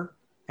thinker,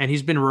 and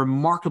he's been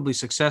remarkably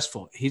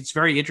successful. It's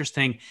very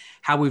interesting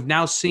how we've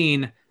now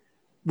seen,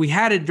 we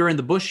had it during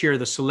the Bush year,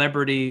 the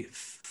celebrity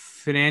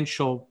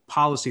financial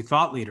policy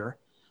thought leader,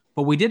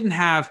 but we didn't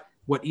have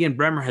what Ian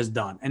Bremmer has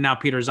done and now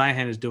Peter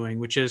Zeihan is doing,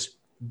 which is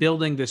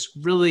building this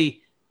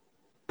really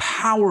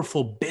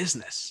powerful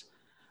business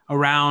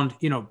around,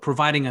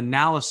 providing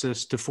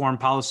analysis to foreign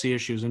policy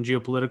issues and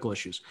geopolitical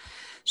issues.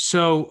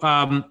 So,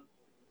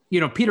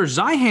 Peter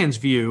Zeihan's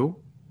view,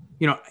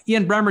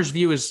 Ian Bremmer's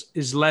view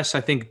is less,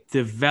 I think,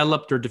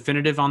 developed or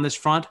definitive on this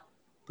front.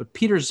 But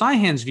Peter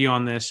Zeihan's view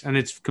on this, and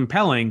it's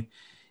compelling,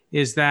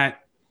 is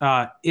that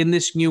in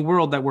this new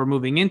world that we're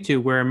moving into,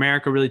 where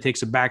America really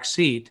takes a back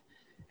seat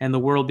and the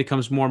world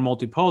becomes more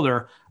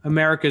multipolar,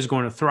 America is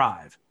going to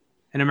thrive.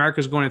 And America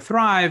is going to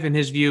thrive, in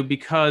his view,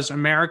 because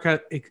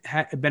America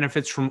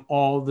benefits from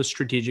all the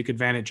strategic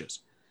advantages.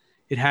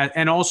 It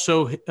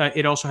also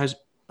has,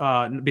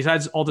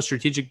 besides all the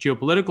strategic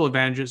geopolitical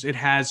advantages, it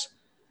has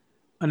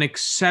an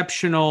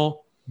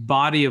exceptional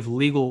body of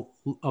legal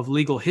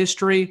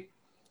history,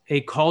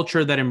 a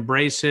culture that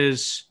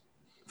embraces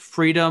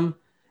freedom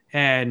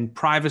and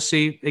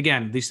privacy.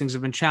 Again, these things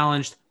have been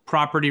challenged,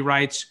 property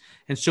rights,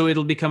 and so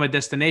it'll become a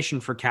destination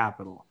for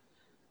capital.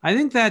 I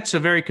think that's a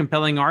very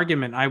compelling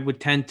argument. I would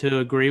tend to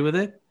agree with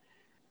it.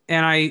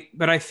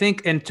 But I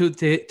think, and to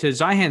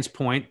Zeihan's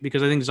point,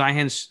 because I think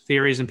Zeihan's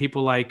theories and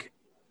people like,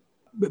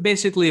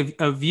 basically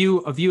a view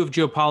of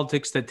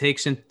geopolitics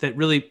that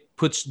really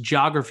puts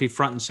geography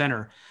front and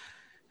center,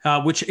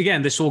 which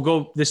again, this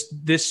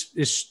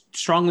is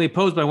strongly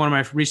opposed by one of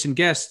my recent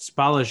guests,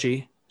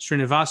 Balaji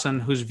Srinivasan,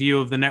 whose view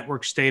of the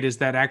network state is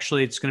that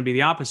actually it's going to be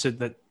the opposite,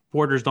 that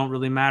borders don't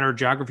really matter,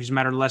 geographies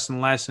matter less and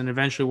less, and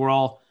eventually we're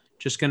all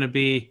just going to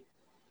be,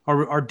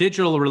 our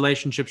digital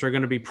relationships are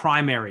going to be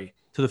primary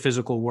to the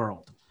physical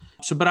world.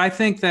 So, but I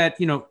think that,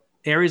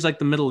 areas like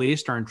the Middle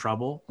East are in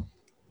trouble.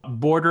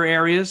 Border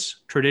areas,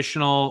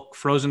 traditional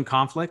frozen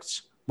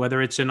conflicts,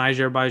 whether it's in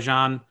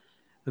Azerbaijan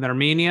and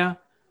Armenia,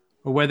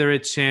 or whether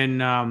it's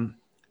in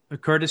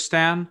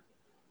Kurdistan,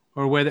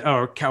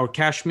 or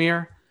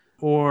Kashmir,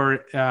 or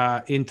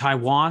in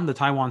Taiwan, the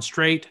Taiwan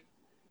Strait,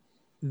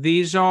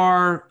 these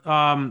are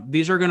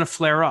going to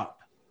flare up.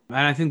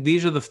 And I think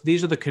these are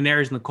the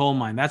canaries in the coal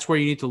mine. That's where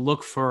you need to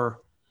look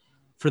for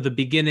the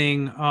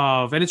beginning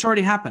of, and it's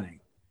already happening.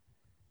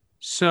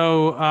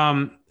 So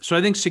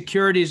I think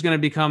security is going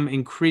to become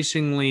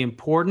increasingly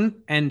important,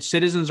 and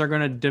citizens are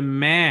going to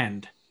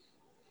demand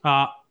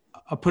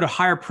put a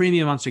higher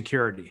premium on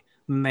security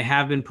than they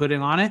have been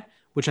putting on it,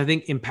 which I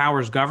think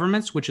empowers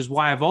governments, which is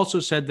why I've also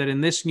said that in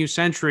this new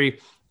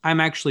century, I'm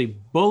actually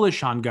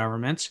bullish on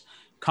governments.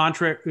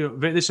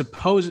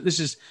 This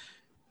is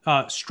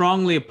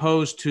strongly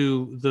opposed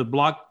to the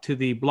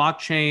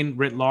blockchain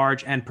writ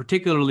large, and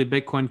particularly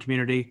Bitcoin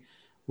community,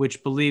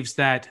 which believes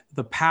that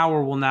the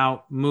power will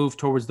now move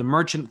towards the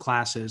merchant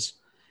classes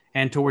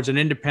and towards an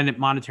independent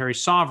monetary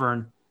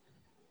sovereign.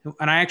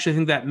 And I actually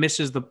think that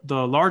misses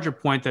the larger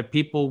point that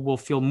people will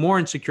feel more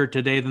insecure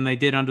today than they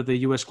did under the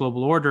U.S.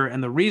 global order.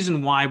 And the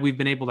reason why we've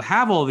been able to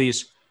have all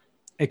these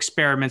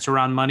experiments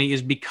around money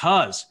is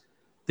because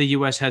the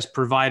U.S. has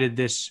provided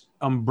this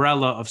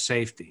umbrella of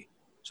safety.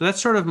 So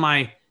that's sort of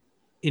my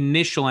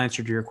initial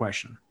answer to your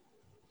question.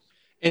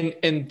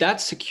 And that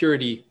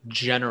security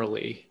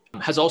generally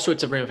has all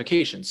sorts of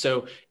ramifications.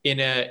 So in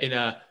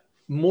a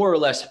more or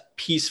less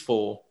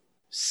peaceful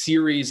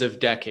series of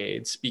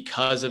decades,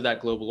 because of that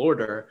global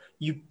order,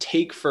 you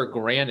take for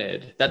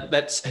granted that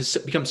has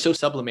become so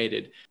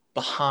sublimated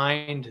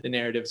behind the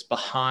narratives,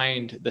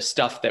 behind the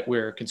stuff that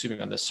we're consuming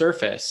on the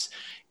surface.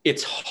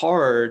 It's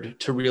hard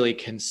to really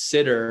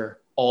consider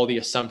all the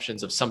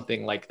assumptions of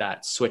something like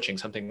that switching,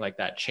 something like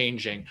that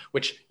changing,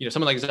 which,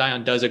 someone like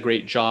Zeihan does a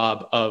great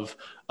job of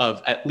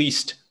at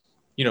least,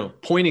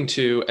 pointing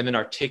to and then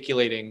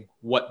articulating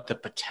what the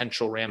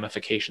potential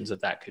ramifications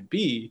of that could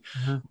be.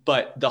 Mm-hmm.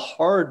 But the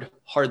hard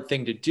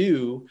thing to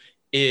do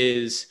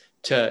is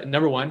to,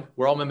 number one,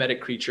 we're all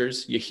mimetic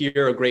creatures. You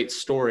hear a great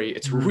story.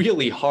 It's mm-hmm.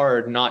 really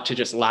hard not to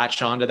just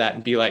latch onto that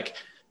and be like,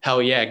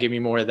 hell yeah, give me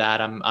more of that.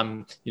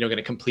 I'm going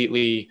to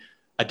completely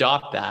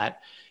adopt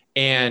that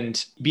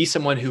and be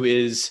someone who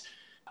is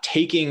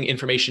taking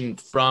information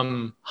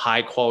from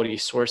high quality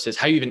sources.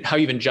 How you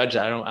even judge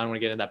that? I don't want to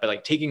get into that, but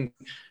like taking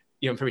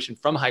information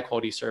from high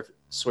quality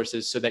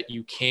sources so that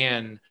you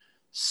can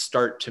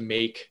start to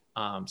make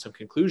some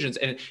conclusions.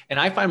 And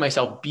I find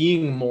myself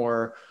being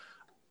more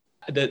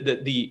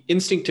the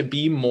instinct to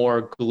be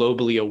more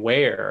globally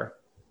aware,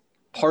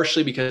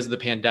 partially because of the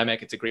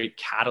pandemic. It's a great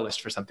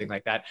catalyst for something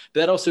like that. But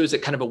that also is a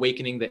kind of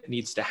awakening that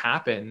needs to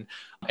happen.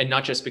 And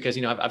not just because,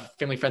 I have a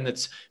family friend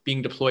that's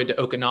being deployed to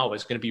Okinawa,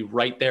 is going to be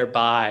right there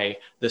by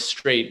the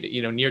strait,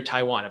 near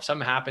Taiwan. If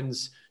something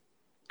happens,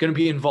 going to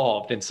be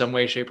involved in some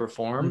way, shape, or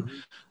form. Mm-hmm.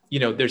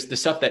 There's the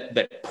stuff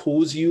that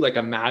pulls you like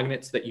a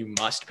magnet so that you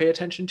must pay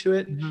attention to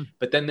it. Mm-hmm.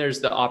 But then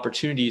there's the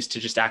opportunities to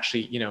just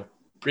actually,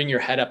 bring your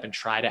head up and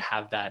try to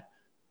have that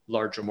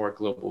larger, more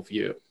global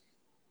view.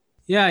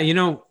 Yeah.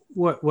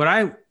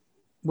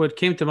 What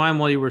came to mind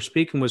while you were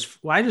speaking was,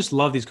 I just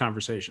love these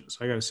conversations.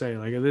 I got to say,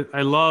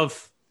 I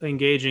love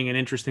engaging in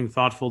interesting,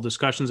 thoughtful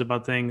discussions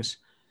about things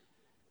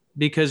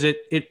because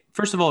it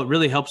first of all, it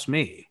really helps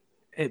me.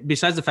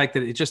 Besides the fact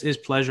that it just is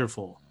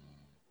pleasureful.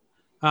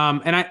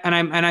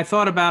 And I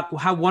thought about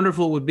how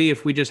wonderful it would be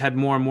if we just had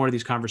more and more of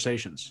these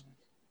conversations,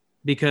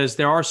 because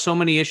there are so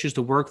many issues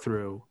to work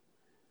through.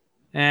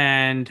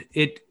 And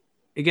it,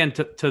 again,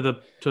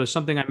 to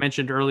something I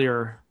mentioned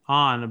earlier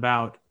on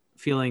about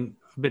feeling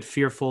a bit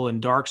fearful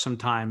and dark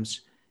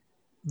sometimes,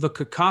 the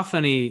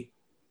cacophony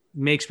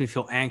makes me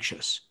feel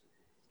anxious.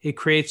 It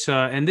creates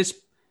and this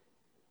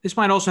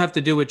might also have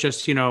to do with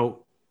just,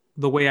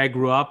 the way I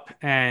grew up.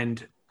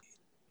 And,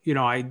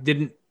 I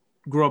didn't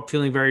grow up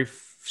feeling very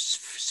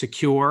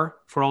secure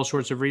for all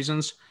sorts of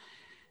reasons.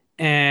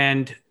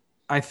 And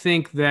I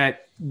think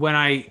that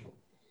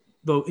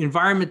the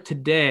environment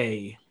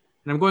today,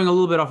 and I'm going a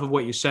little bit off of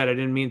what you said, I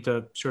didn't mean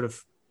to sort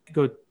of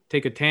go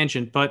take a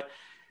tangent, but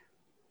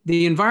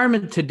the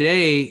environment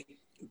today,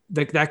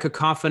 that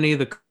cacophony,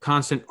 the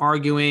constant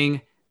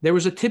arguing, there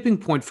was a tipping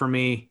point for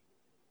me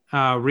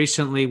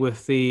recently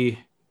with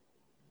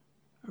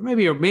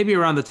maybe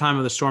around the time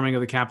of the storming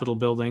of the Capitol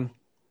building.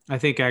 I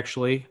think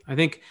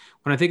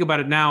when I think about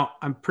it now,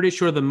 I'm pretty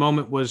sure the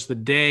moment was the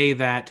day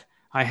that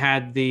I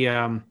had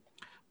the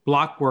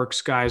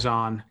Blockworks guys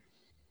on,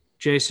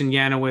 Jason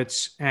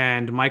Yanowitz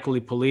and Michael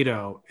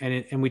Ippolito,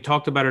 and we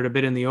talked about it a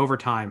bit in the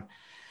overtime.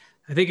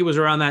 I think it was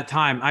around that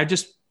time. It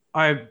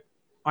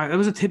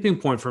was a tipping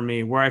point for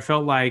me where I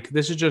felt like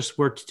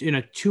we're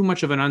in too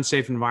much of an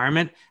unsafe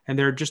environment, and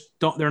there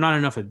are not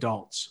enough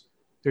adults.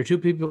 There are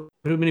too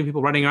many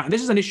people running around. And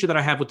this is an issue that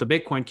I have with the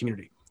Bitcoin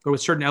community, or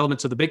with certain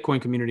elements of the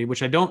Bitcoin community,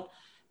 which I don't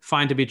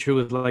find to be true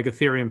with like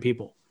Ethereum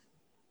people,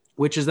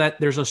 which is that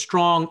there's a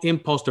strong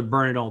impulse to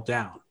burn it all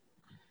down.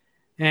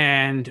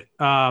 And,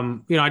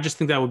 I just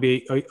think that would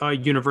be a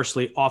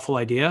universally awful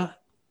idea.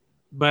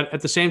 But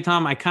at the same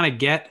time, I kind of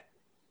get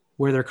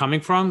where they're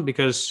coming from,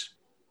 because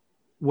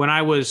when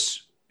I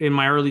was in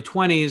my early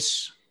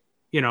 20s,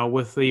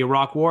 with the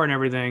Iraq war and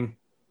everything,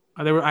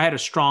 I had a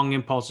strong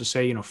impulse to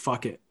say,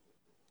 fuck it.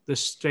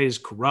 This state is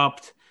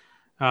corrupt.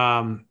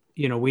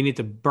 We need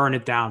to burn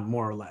it down,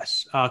 more or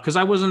less. Because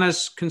I wasn't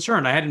as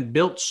concerned. I hadn't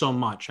built so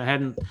much. I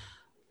hadn't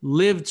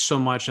lived so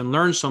much and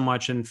learned so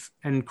much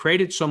and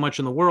created so much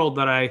in the world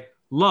that I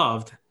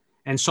loved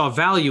and saw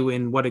value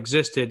in what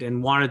existed,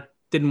 and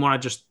didn't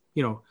want to just,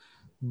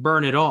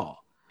 burn it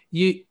all.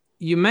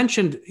 You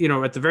mentioned,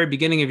 at the very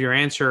beginning of your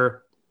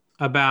answer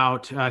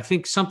about, I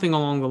think something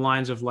along the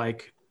lines of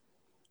like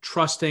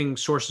trusting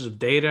sources of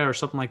data or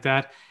something like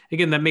that.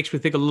 Again, that makes me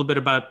think a little bit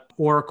about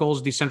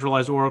oracles,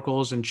 decentralized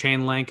oracles, and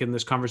Chainlink in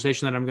this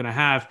conversation that I'm going to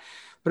have.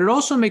 But it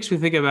also makes me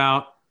think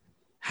about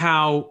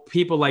how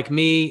people like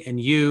me and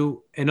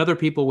you and other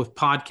people with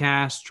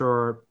podcasts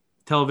or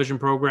television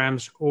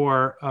programs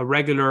or a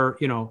regular,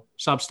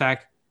 Substack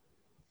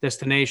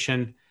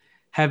destination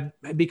have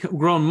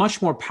grown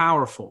much more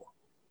powerful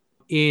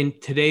in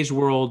today's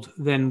world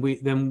than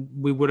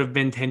we would have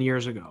been 10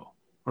 years ago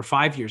or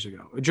 5 years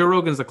ago. Joe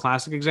Rogan's the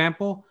classic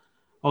example,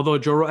 although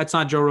that's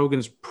not Joe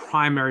Rogan's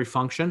primary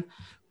function.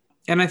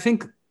 And I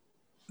think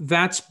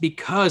that's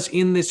because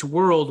in this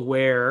world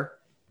where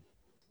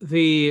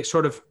the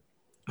sort of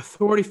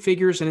authority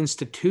figures and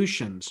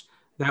institutions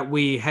that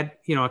we had,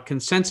 a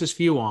consensus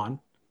view on,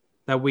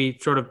 that we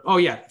sort of,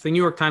 if the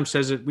New York Times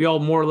says it, we all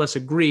more or less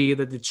agree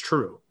that it's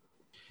true.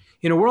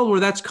 In a world where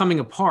that's coming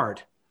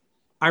apart,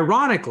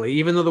 ironically,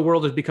 even though the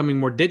world is becoming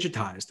more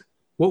digitized,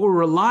 what we're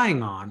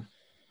relying on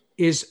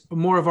is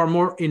more of our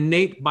more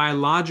innate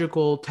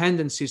biological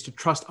tendencies to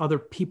trust other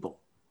people.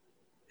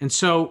 And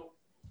so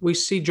we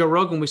see Joe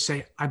Rogan, we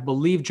say, I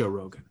believe Joe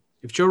Rogan.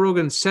 If Joe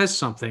Rogan says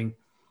something,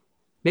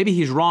 maybe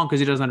he's wrong because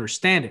he doesn't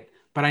understand it,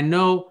 but I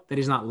know that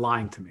he's not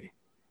lying to me.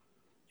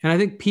 And I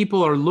think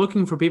people are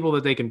looking for people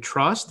that they can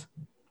trust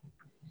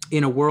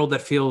in a world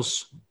that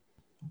feels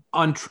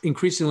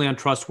increasingly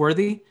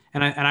untrustworthy,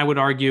 and I would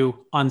argue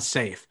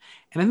unsafe.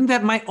 And I think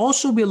that might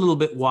also be a little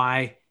bit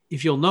why,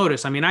 if you'll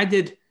notice, I mean, I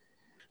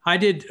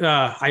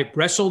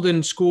wrestled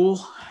in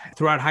school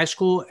throughout high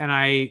school, and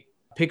I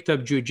picked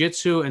up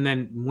jiu-jitsu and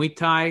then Muay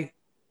Thai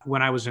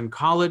when I was in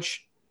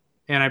college,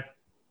 and I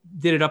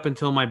did it up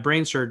until my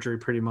brain surgery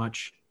pretty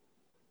much.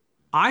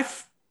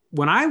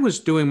 When I was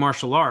doing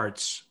martial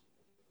arts,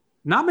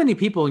 not many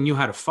people knew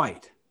how to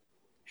fight.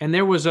 And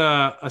there was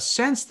a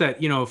sense that,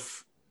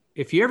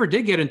 if you ever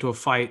did get into a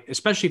fight,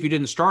 especially if you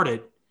didn't start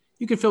it,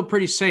 you could feel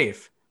pretty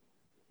safe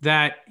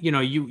that,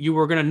 you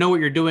were going to know what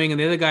you're doing. And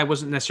the other guy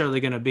wasn't necessarily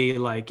going to be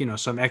like,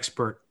 some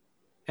expert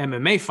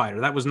MMA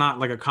fighter. That was not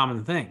like a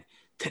common thing.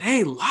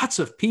 Today, lots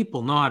of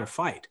people know how to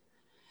fight.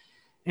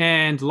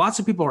 And lots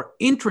of people are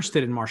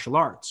interested in martial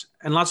arts.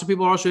 And lots of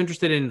people are also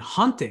interested in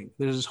hunting.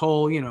 There's this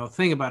whole,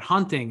 thing about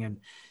hunting and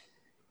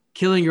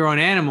killing your own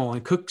animal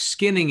and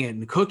skinning it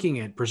and cooking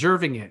it,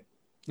 preserving it.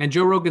 And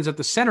Joe Rogan's at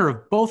the center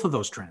of both of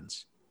those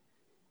trends.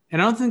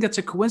 And I don't think that's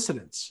a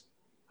coincidence.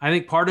 I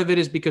think part of it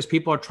is because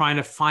people are trying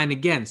to find,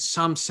 again,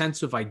 some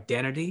sense of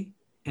identity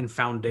and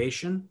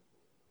foundation.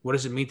 What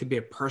does it mean to be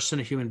a person,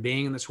 a human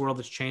being in this world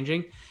that's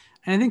changing?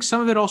 And I think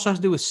some of it also has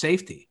to do with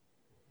safety.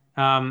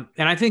 And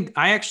I think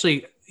I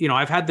actually,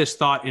 I've had this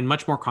thought in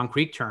much more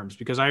concrete terms,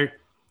 because I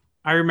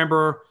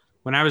remember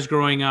when I was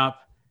growing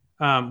up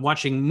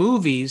watching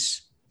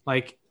movies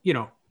like,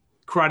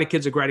 Karate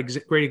Kid's a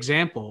great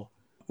example,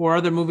 or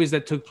other movies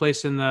that took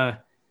place in the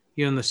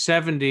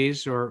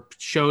 70s, or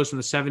shows from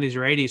the 70s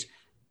or 80s.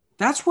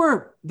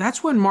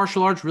 That's when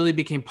martial arts really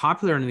became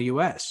popular in the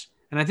US.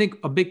 And I think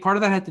a big part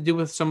of that had to do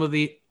with some of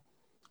the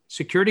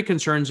security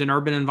concerns in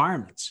urban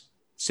environments.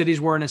 Cities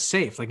weren't as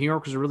safe. Like New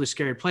York was a really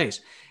scary place.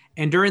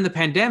 And during the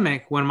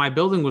pandemic, when my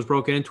building was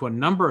broken into a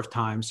number of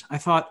times, I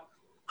thought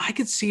I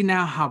could see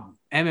now how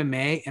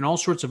MMA and all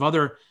sorts of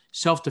other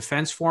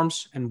self-defense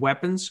forms and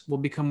weapons will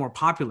become more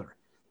popular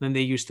than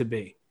they used to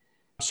be.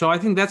 So I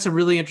think that's a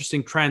really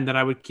interesting trend that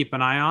I would keep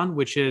an eye on,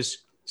 which is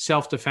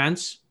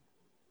self-defense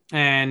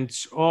and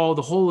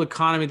the whole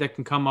economy that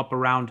can come up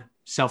around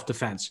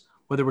self-defense,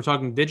 whether we're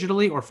talking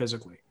digitally or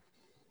physically.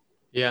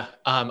 Yeah.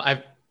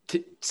 I've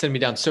sent me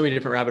down so many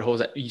different rabbit holes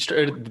that you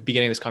started at the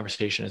beginning of this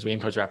conversation as we aim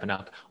towards wrapping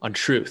up on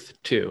truth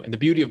too. And the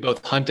beauty of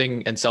both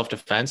hunting and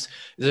self-defense is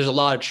there's a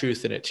lot of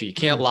truth in it too. You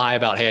can't lie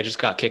about, hey, I just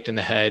got kicked in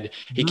the head.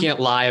 He can't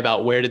lie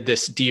about where did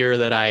this deer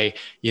that I,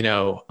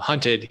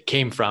 hunted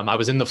came from. I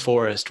was in the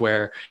forest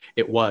where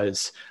it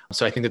was.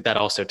 So I think that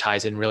also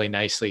ties in really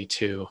nicely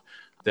to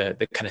the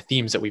kind of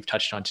themes that we've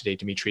touched on today,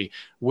 Dimitri.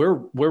 We're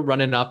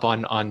running up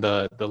on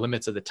the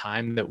limits of the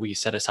time that we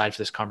set aside for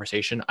this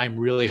conversation. I'm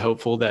really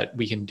hopeful that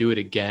we can do it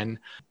again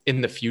in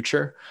the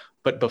future.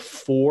 But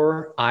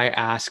before I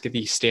ask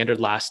the standard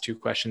last two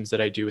questions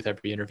that I do with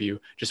every interview,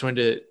 just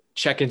wanted to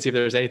check and see if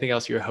there's anything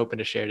else you were hoping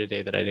to share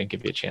today that I didn't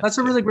give you a chance. That's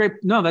a really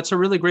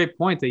great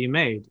point that you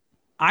made.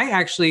 I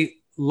actually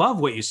love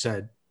what you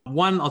said.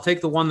 One, I'll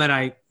take the one that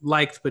I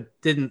liked, but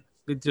it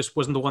just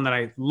wasn't the one that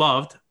I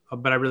loved,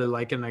 but I really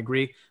like it and I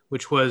agree,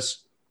 which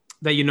was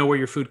that you know where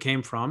your food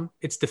came from.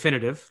 It's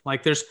definitive.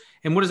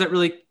 And what does that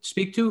really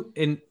speak to?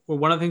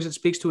 One of the things it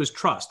speaks to is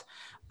trust.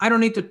 I don't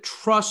need to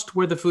trust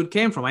where the food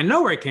came from. I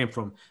know where it came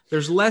from.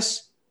 There's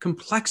less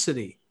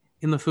complexity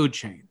in the food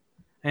chain.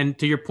 And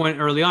to your point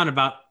early on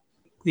about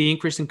the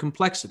increase in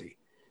complexity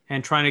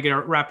and trying to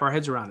wrap our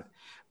heads around it.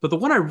 But the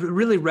one that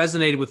really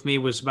resonated with me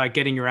was about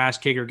getting your ass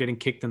kicked or getting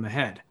kicked in the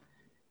head.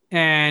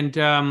 And,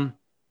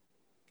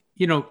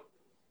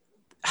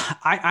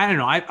 I don't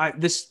know.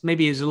 This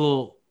maybe is a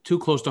little too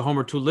close to home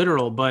or too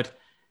literal, but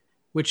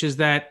which is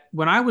that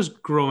when I was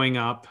growing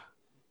up,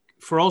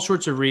 for all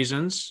sorts of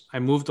reasons, I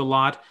moved a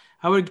lot.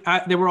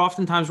 There were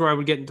often times where I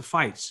would get into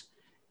fights,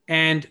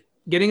 and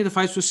getting into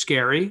fights was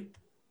scary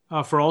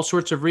for all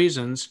sorts of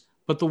reasons.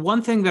 But the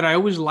one thing that I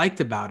always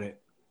liked about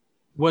it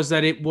was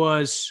that it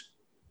was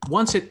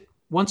once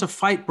a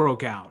fight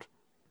broke out,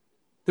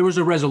 there was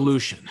a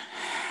resolution.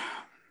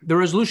 The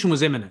resolution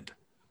was imminent.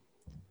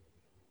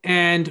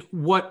 And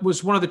what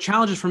was one of the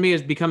challenges for me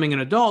as becoming an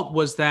adult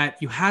was that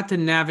you had to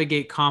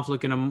navigate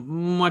conflict in a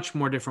much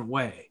more different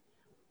way,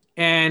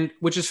 and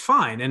which is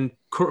fine and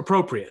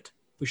appropriate.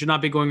 We should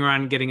not be going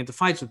around and getting into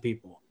fights with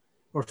people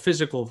or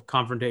physical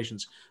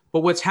confrontations.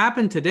 But what's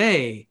happened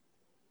today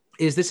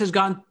is this has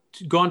gone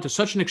to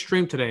such an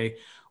extreme today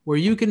where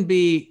you can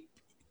be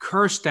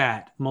cursed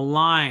at,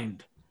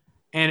 maligned,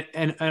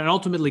 and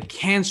ultimately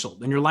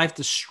canceled and your life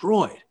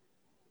destroyed,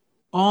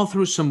 all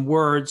through some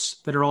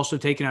words that are also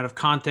taken out of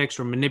context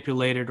or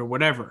manipulated or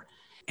whatever.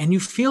 And you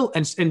feel,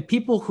 and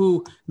people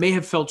who may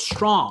have felt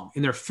strong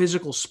in their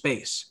physical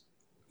space,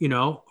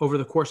 over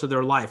the course of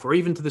their life, or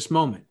even to this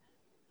moment,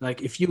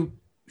 like you're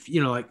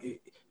not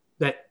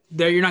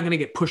going to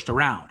get pushed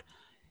around.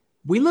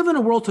 We live in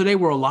a world today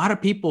where a lot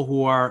of people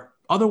who are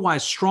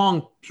otherwise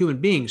strong human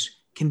beings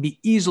can be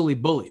easily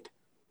bullied.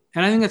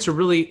 And I think that's a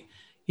really,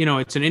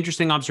 it's an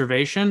interesting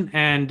observation.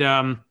 And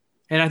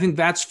I think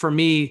that's, for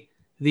me,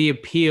 the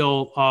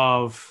appeal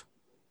of,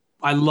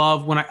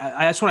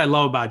 that's what I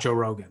love about Joe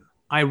Rogan.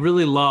 I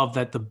really love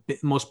that the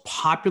most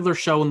popular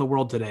show in the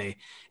world today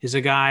is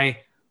a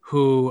guy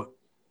who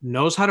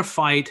knows how to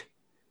fight,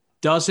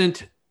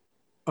 doesn't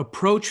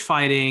approach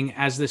fighting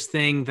as this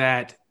thing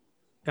that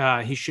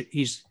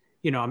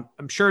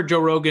I'm sure Joe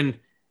Rogan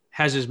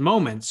has his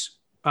moments,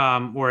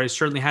 or has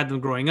certainly had them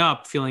growing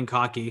up, feeling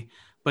cocky,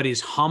 but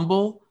he's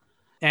humble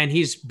and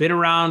he's been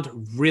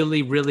around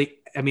really, really,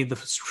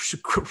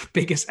 the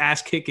biggest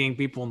ass kicking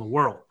people in the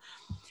world.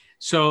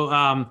 So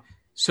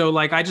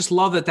I just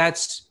love that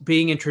that's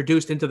being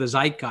introduced into the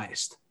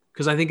zeitgeist,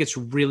 because I think it's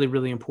really,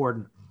 really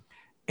important.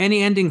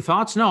 Any ending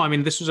thoughts? No,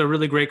 this was a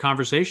really great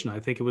conversation. I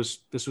think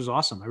this was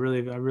awesome. I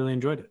really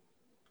enjoyed it.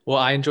 Well,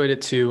 I enjoyed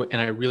it too.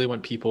 And I really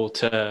want people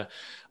to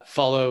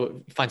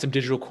find some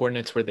digital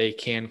coordinates where they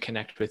can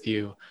connect with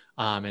you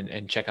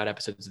and check out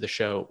episodes of the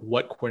show.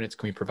 What coordinates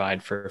can we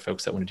provide for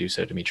folks that want to do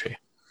so, Dimitri?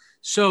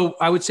 So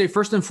I would say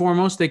first and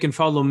foremost, they can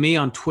follow me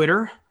on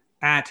Twitter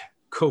at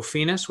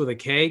Kofinas with a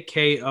K,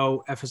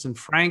 K-O-F as in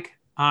Frank,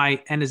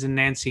 I-N as in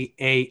Nancy,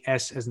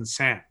 A-S as in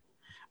Sam.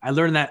 I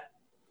learned that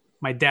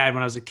my dad,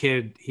 when I was a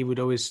kid,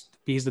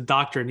 he's the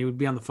doctor, and he would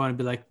be on the phone and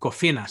be like,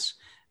 Kofinas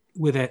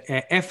with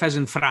a F as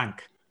in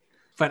Frank.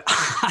 But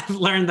I've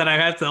learned that I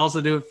have to also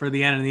do it for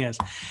the N and the S.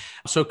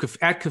 So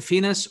at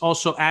Kofinas,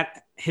 also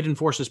at Hidden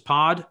Forces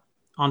Pod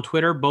on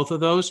Twitter, both of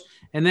those.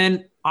 And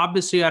then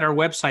obviously at our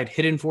website,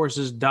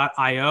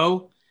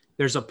 hiddenforces.io,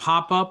 There's a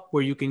pop-up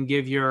where you can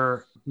give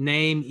your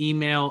name,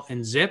 email,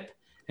 and zip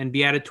and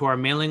be added to our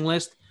mailing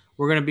list.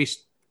 We're going to be,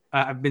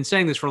 I've been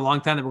saying this for a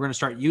long time that we're going to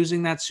start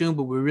using that soon,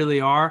 but we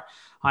really are.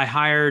 I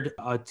hired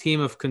a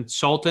team of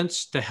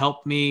consultants to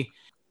help me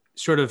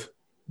sort of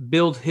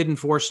build Hidden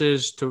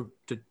Forces, to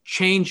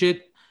change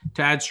it,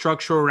 to add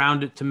structure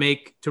around it,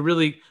 to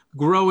really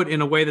grow it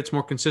in a way that's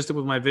more consistent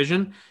with my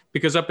vision.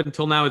 Because up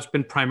until now, it's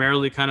been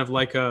primarily kind of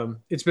like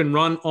it's been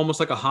run almost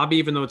like a hobby,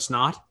 even though it's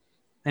not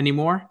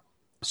anymore.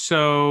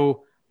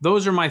 So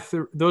those are my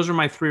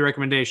three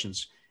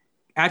recommendations: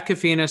 at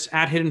Kofinas,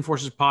 at Hidden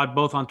Forces Pod,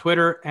 both on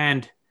Twitter,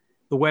 and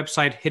the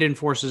website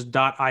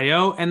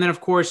hiddenforces.io. And then, of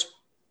course,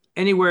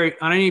 anywhere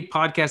on any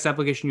podcast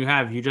application you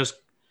have, you just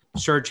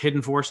search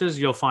Hidden Forces,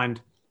 you'll find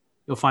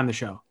the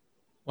show.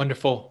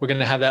 Wonderful. We're going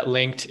to have that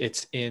linked.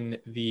 It's in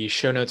the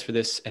show notes for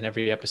this and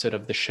every episode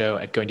of the show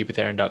at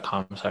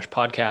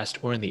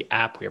goingdeepwithaaron.com/podcast, or in the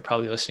app. We are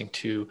probably listening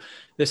to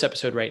this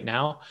episode right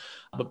now.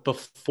 But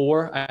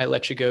before I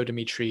let you go,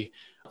 Dimitri,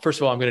 first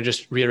of all, I'm going to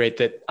just reiterate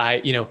that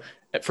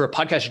for a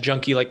podcast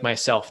junkie like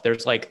myself,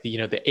 there's like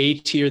the A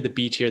tier, the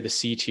B tier, the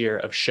C tier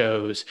of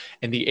shows.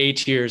 And the A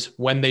tiers,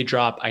 when they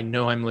drop, I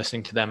know I'm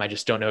listening to them. I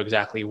just don't know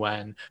exactly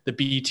when. The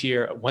B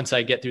tier, once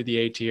I get through the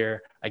A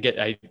tier,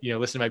 I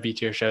listen to my B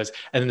tier shows.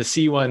 And then the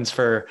C ones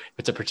for if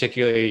it's a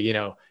particularly,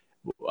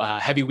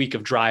 heavy week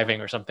of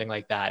driving or something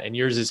like that. And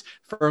yours is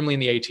firmly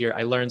in the A tier.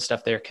 I learned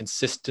stuff there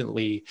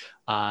consistently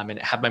and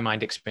have my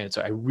mind expanded.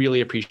 So I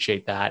really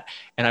appreciate that.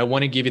 And I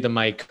want to give you the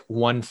mic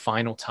one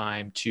final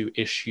time to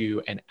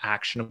issue an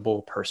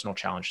actionable personal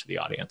challenge to the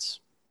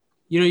audience.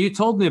 You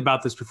told me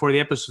about this before the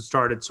episode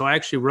started. So I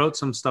actually wrote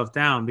some stuff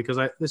down because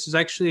and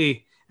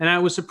I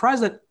was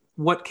surprised at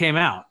what came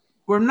out.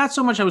 Or not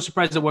so much I was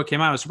surprised at what came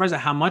out. I was surprised at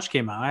how much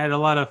came out. I had a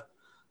lot of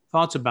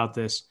thoughts about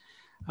this.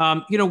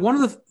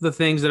 One of the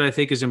things that I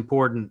think is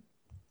important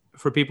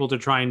for people to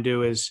try and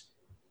do is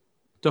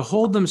to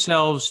hold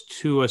themselves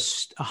to a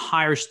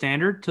higher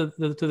standard, to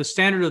the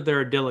standard of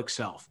their idyllic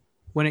self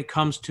when it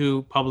comes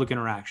to public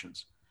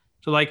interactions.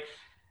 So like,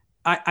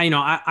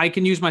 I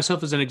can use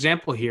myself as an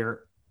example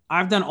here.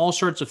 I've done all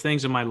sorts of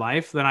things in my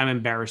life that I'm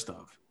embarrassed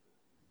of,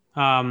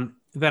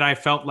 that I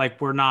felt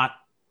like were not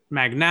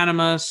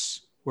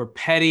magnanimous, were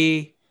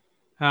petty,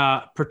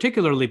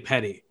 particularly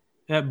petty,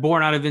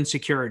 born out of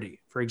insecurity.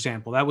 For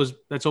example,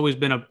 that's always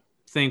been a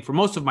thing for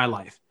most of my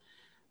life,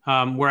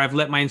 where I've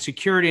let my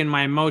insecurity and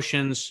my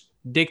emotions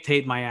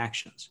dictate my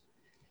actions.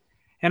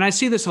 And I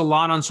see this a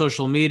lot on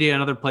social media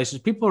and other places.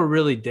 People are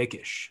really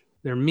dickish.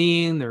 They're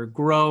mean, they're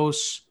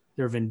gross,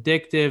 they're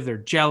vindictive, they're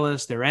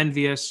jealous, they're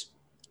envious,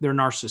 they're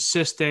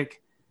narcissistic.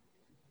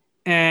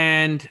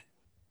 And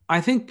I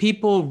think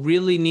people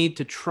really need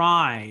to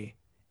try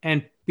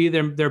and be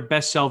their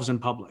best selves in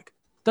public.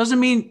 Doesn't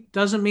mean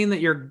that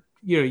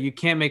you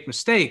can't make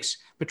mistakes,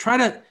 but try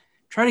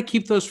to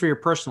keep those for your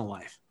personal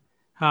life,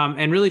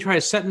 and really try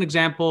to set an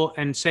example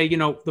and say,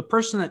 the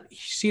person that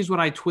sees what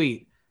I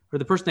tweet or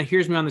the person that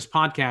hears me on this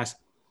podcast,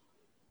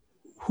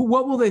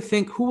 what will they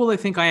think? Who will they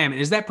think I am? And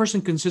is that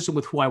person consistent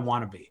with who I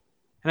want to be?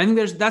 And I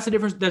think that's a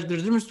difference. There's a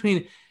difference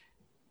between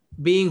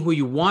being who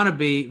you want to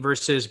be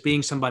versus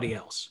being somebody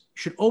else.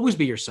 You should always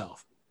be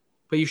yourself,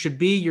 but you should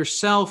be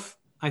yourself.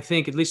 I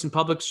think, at least in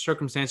public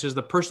circumstances,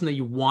 the person that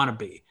you want to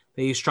be,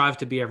 that you strive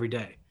to be every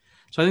day.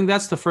 So I think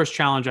that's the first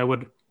challenge I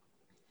would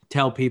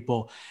tell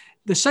people.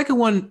 The second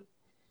one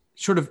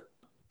sort of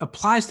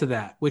applies to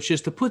that, which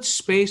is to put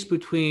space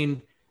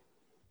between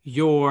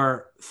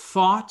your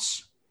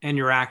thoughts and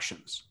your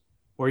actions,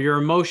 or your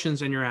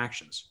emotions and your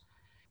actions,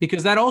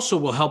 because that also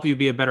will help you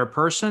be a better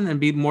person and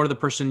be more the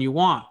person you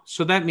want.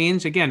 So that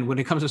means, again, when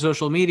it comes to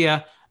social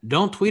media,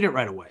 don't tweet it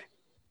right away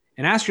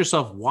and ask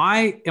yourself,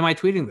 why am I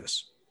tweeting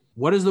this?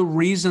 What is the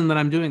reason that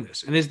I'm doing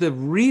this? And is the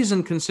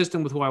reason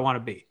consistent with who I want to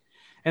be?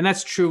 And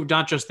that's true,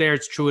 not just there,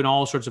 it's true in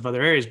all sorts of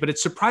other areas, but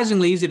it's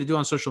surprisingly easy to do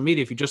on social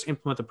media if you just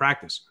implement the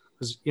practice,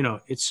 because,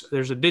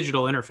 there's a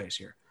digital interface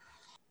here.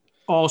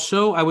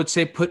 Also, I would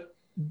say put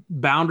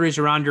boundaries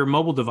around your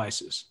mobile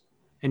devices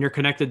and your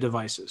connected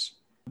devices.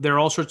 There are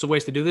all sorts of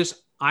ways to do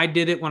this. I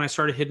did it when I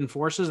started Hidden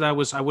Forces. I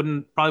probably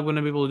wouldn't have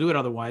been able to do it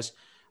otherwise.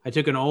 I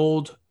took an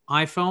old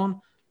iPhone,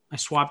 I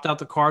swapped out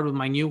the card with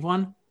my new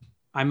one.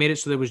 I made it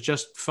so there was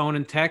just phone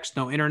and text,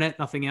 no internet,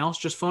 nothing else,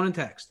 just phone and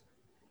text.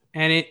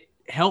 And it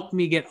helped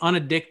me get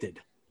unaddicted,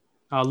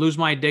 lose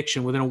my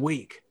addiction within a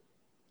week.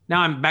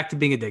 Now I'm back to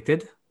being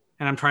addicted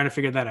and I'm trying to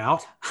figure that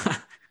out.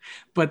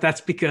 But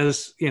that's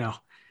because,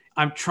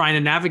 I'm trying to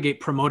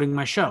navigate promoting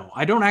my show.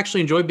 I don't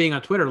actually enjoy being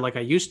on Twitter like I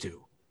used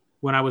to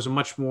when I was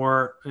much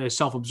more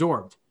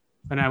self-absorbed.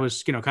 And I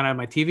was, kind of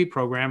my TV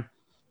program.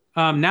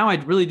 Now I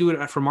really do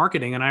it for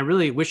marketing, and I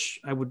really wish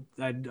I would.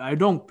 I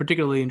don't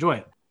particularly enjoy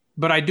it,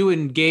 but I do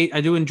engage.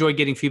 I do enjoy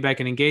getting feedback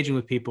and engaging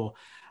with people.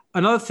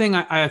 Another thing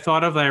I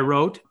thought of that I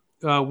wrote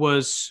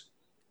was,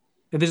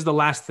 and this is the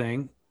last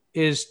thing,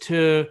 is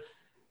to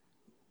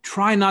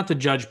try not to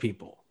judge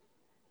people.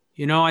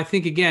 I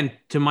think, again,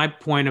 to my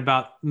point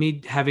about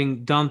me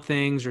having done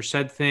things or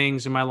said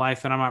things in my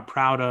life that I'm not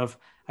proud of,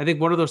 I think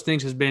one of those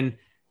things has been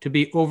to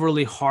be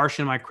overly harsh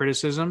in my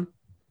criticism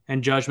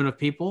and judgment of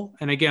people.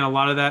 And again, a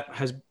lot of that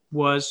has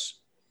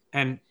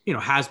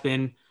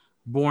been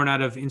born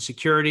out of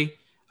insecurity.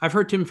 I've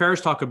heard Tim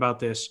Ferriss talk about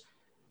this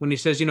when he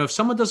says, if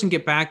someone doesn't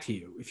get back to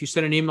you, if you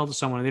send an email to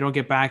someone and they don't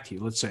get back to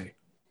you, let's say,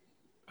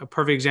 a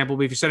perfect example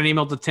would be if you send an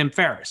email to Tim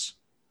Ferriss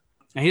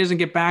and he doesn't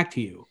get back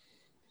to you,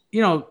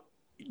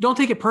 don't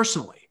take it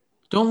personally.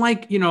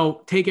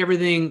 Don't take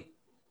everything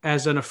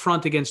as an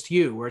affront against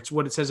you, or it's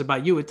what it says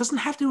about you. It doesn't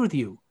have to do with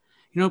you.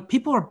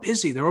 People are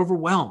busy. They're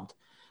overwhelmed.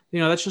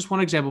 That's just one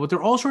example, but there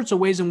are all sorts of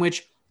ways in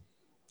which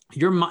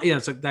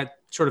it's like that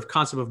sort of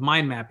concept of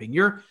mind mapping.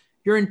 You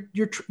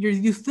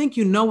think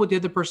you know what the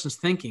other person's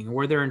thinking or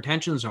where their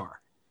intentions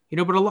are,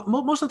 but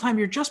most of the time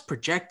you're just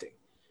projecting.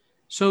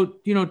 So,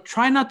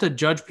 try not to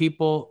judge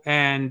people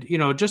and,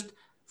 just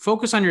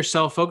focus on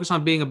yourself, focus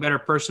on being a better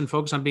person,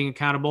 focus on being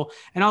accountable.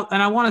 And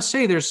I want to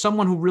say there's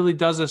someone who really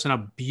does this in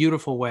a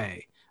beautiful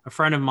way. A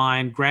friend of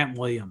mine, Grant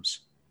Williams,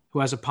 who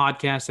has a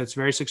podcast that's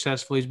very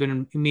successful. He's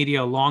been in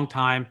media a long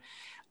time.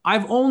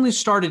 I've only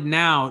started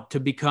now to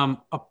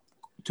become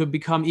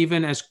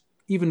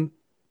even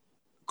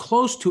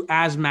close to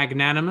as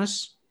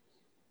magnanimous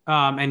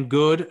and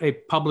good a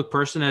public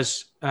person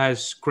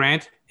as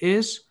Grant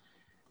is,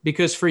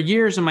 because for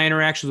years in my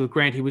interactions with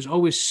Grant, he was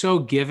always so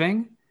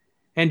giving.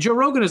 And Joe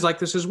Rogan is like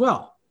this as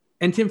well.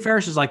 And Tim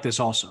Ferriss is like this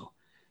also.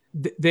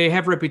 They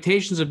have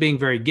reputations of being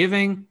very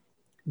giving.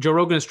 Joe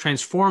Rogan has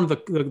transformed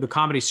the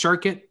comedy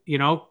circuit.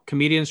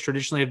 Comedians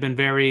traditionally have been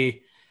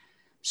very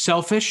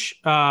selfish.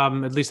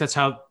 At least that's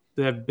how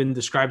they've been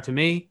described to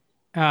me.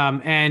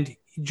 And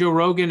Joe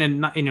Rogan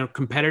and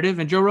competitive.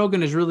 And Joe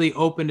Rogan has really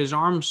opened his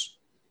arms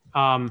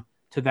to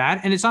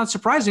that. And it's not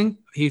surprising.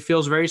 He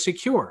feels very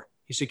secure.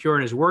 He's secure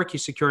in his work.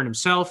 He's secure in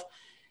himself.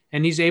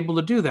 And he's able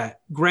to do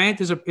that.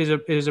 Grant is a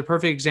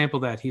perfect example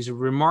of that. He's a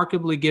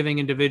remarkably giving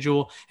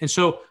individual. And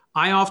so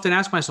I often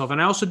ask myself,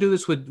 and I also do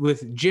this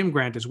with Jim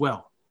Grant as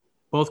well.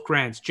 Both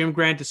Grants. Jim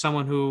Grant is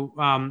someone who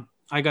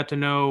I got to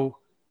know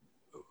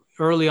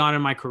early on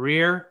in my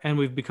career, and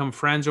we've become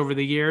friends over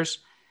the years.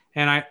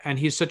 And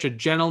he's such a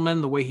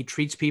gentleman, the way he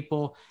treats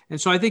people. And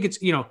so I think it's,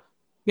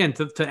 again,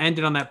 to end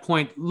it on that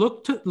point,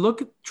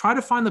 try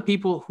to find the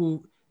people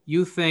who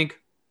you think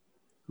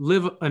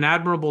live an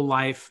admirable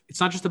life. It's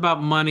not just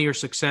about money or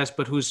success,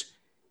 but whose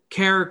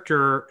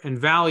character and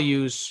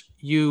values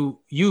you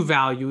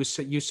value.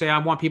 So you say, I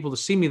want people to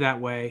see me that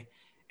way,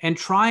 and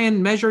try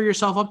and measure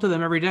yourself up to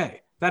them every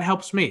day. That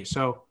helps me.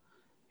 So,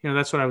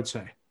 that's what I would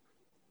say.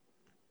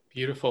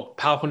 Beautiful.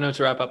 Powerful note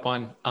to wrap up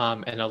on,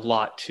 and a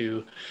lot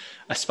to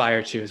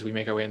aspire to as we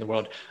make our way in the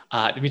world.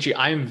 Dimitri,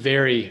 I am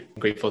very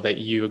grateful that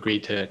you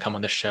agreed to come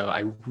on the show.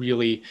 I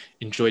really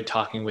enjoyed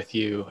talking with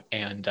you,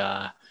 and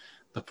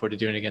look forward to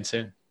doing it again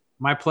soon.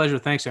 My pleasure.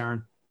 Thanks,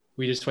 Aaron.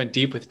 We just went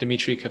deep with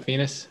Dimitri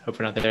Kofinas. Hope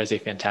everyone out there has a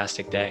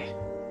fantastic day.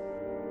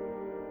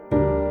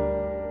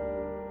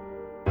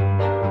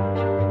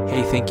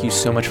 Hey, thank you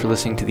so much for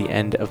listening to the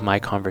end of my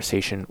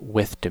conversation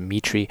with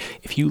Dimitri.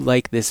 If you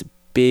like this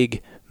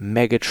big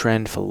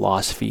megatrend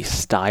philosophy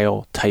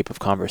style type of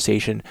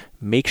conversation,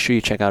 make sure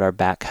you check out our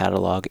back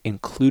catalog,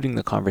 including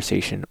the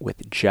conversation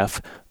with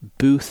Jeff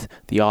Booth,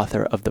 the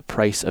author of The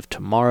Price of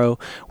Tomorrow,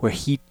 where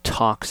he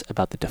talks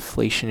about the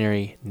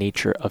deflationary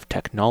nature of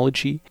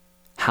technology,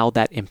 how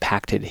that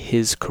impacted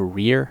his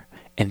career,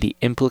 and the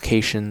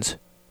implications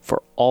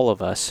for all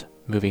of us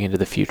moving into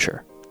the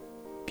future.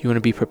 If you want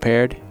to be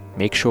prepared,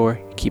 make sure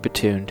you keep it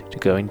tuned to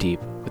Going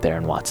Deep with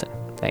Aaron Watson.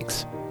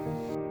 Thanks.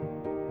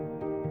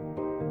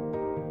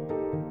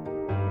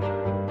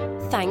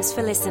 Thanks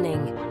for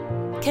listening.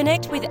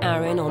 Connect with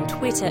Aaron on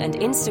Twitter and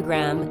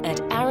Instagram at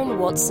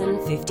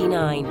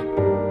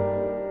AaronWatson59.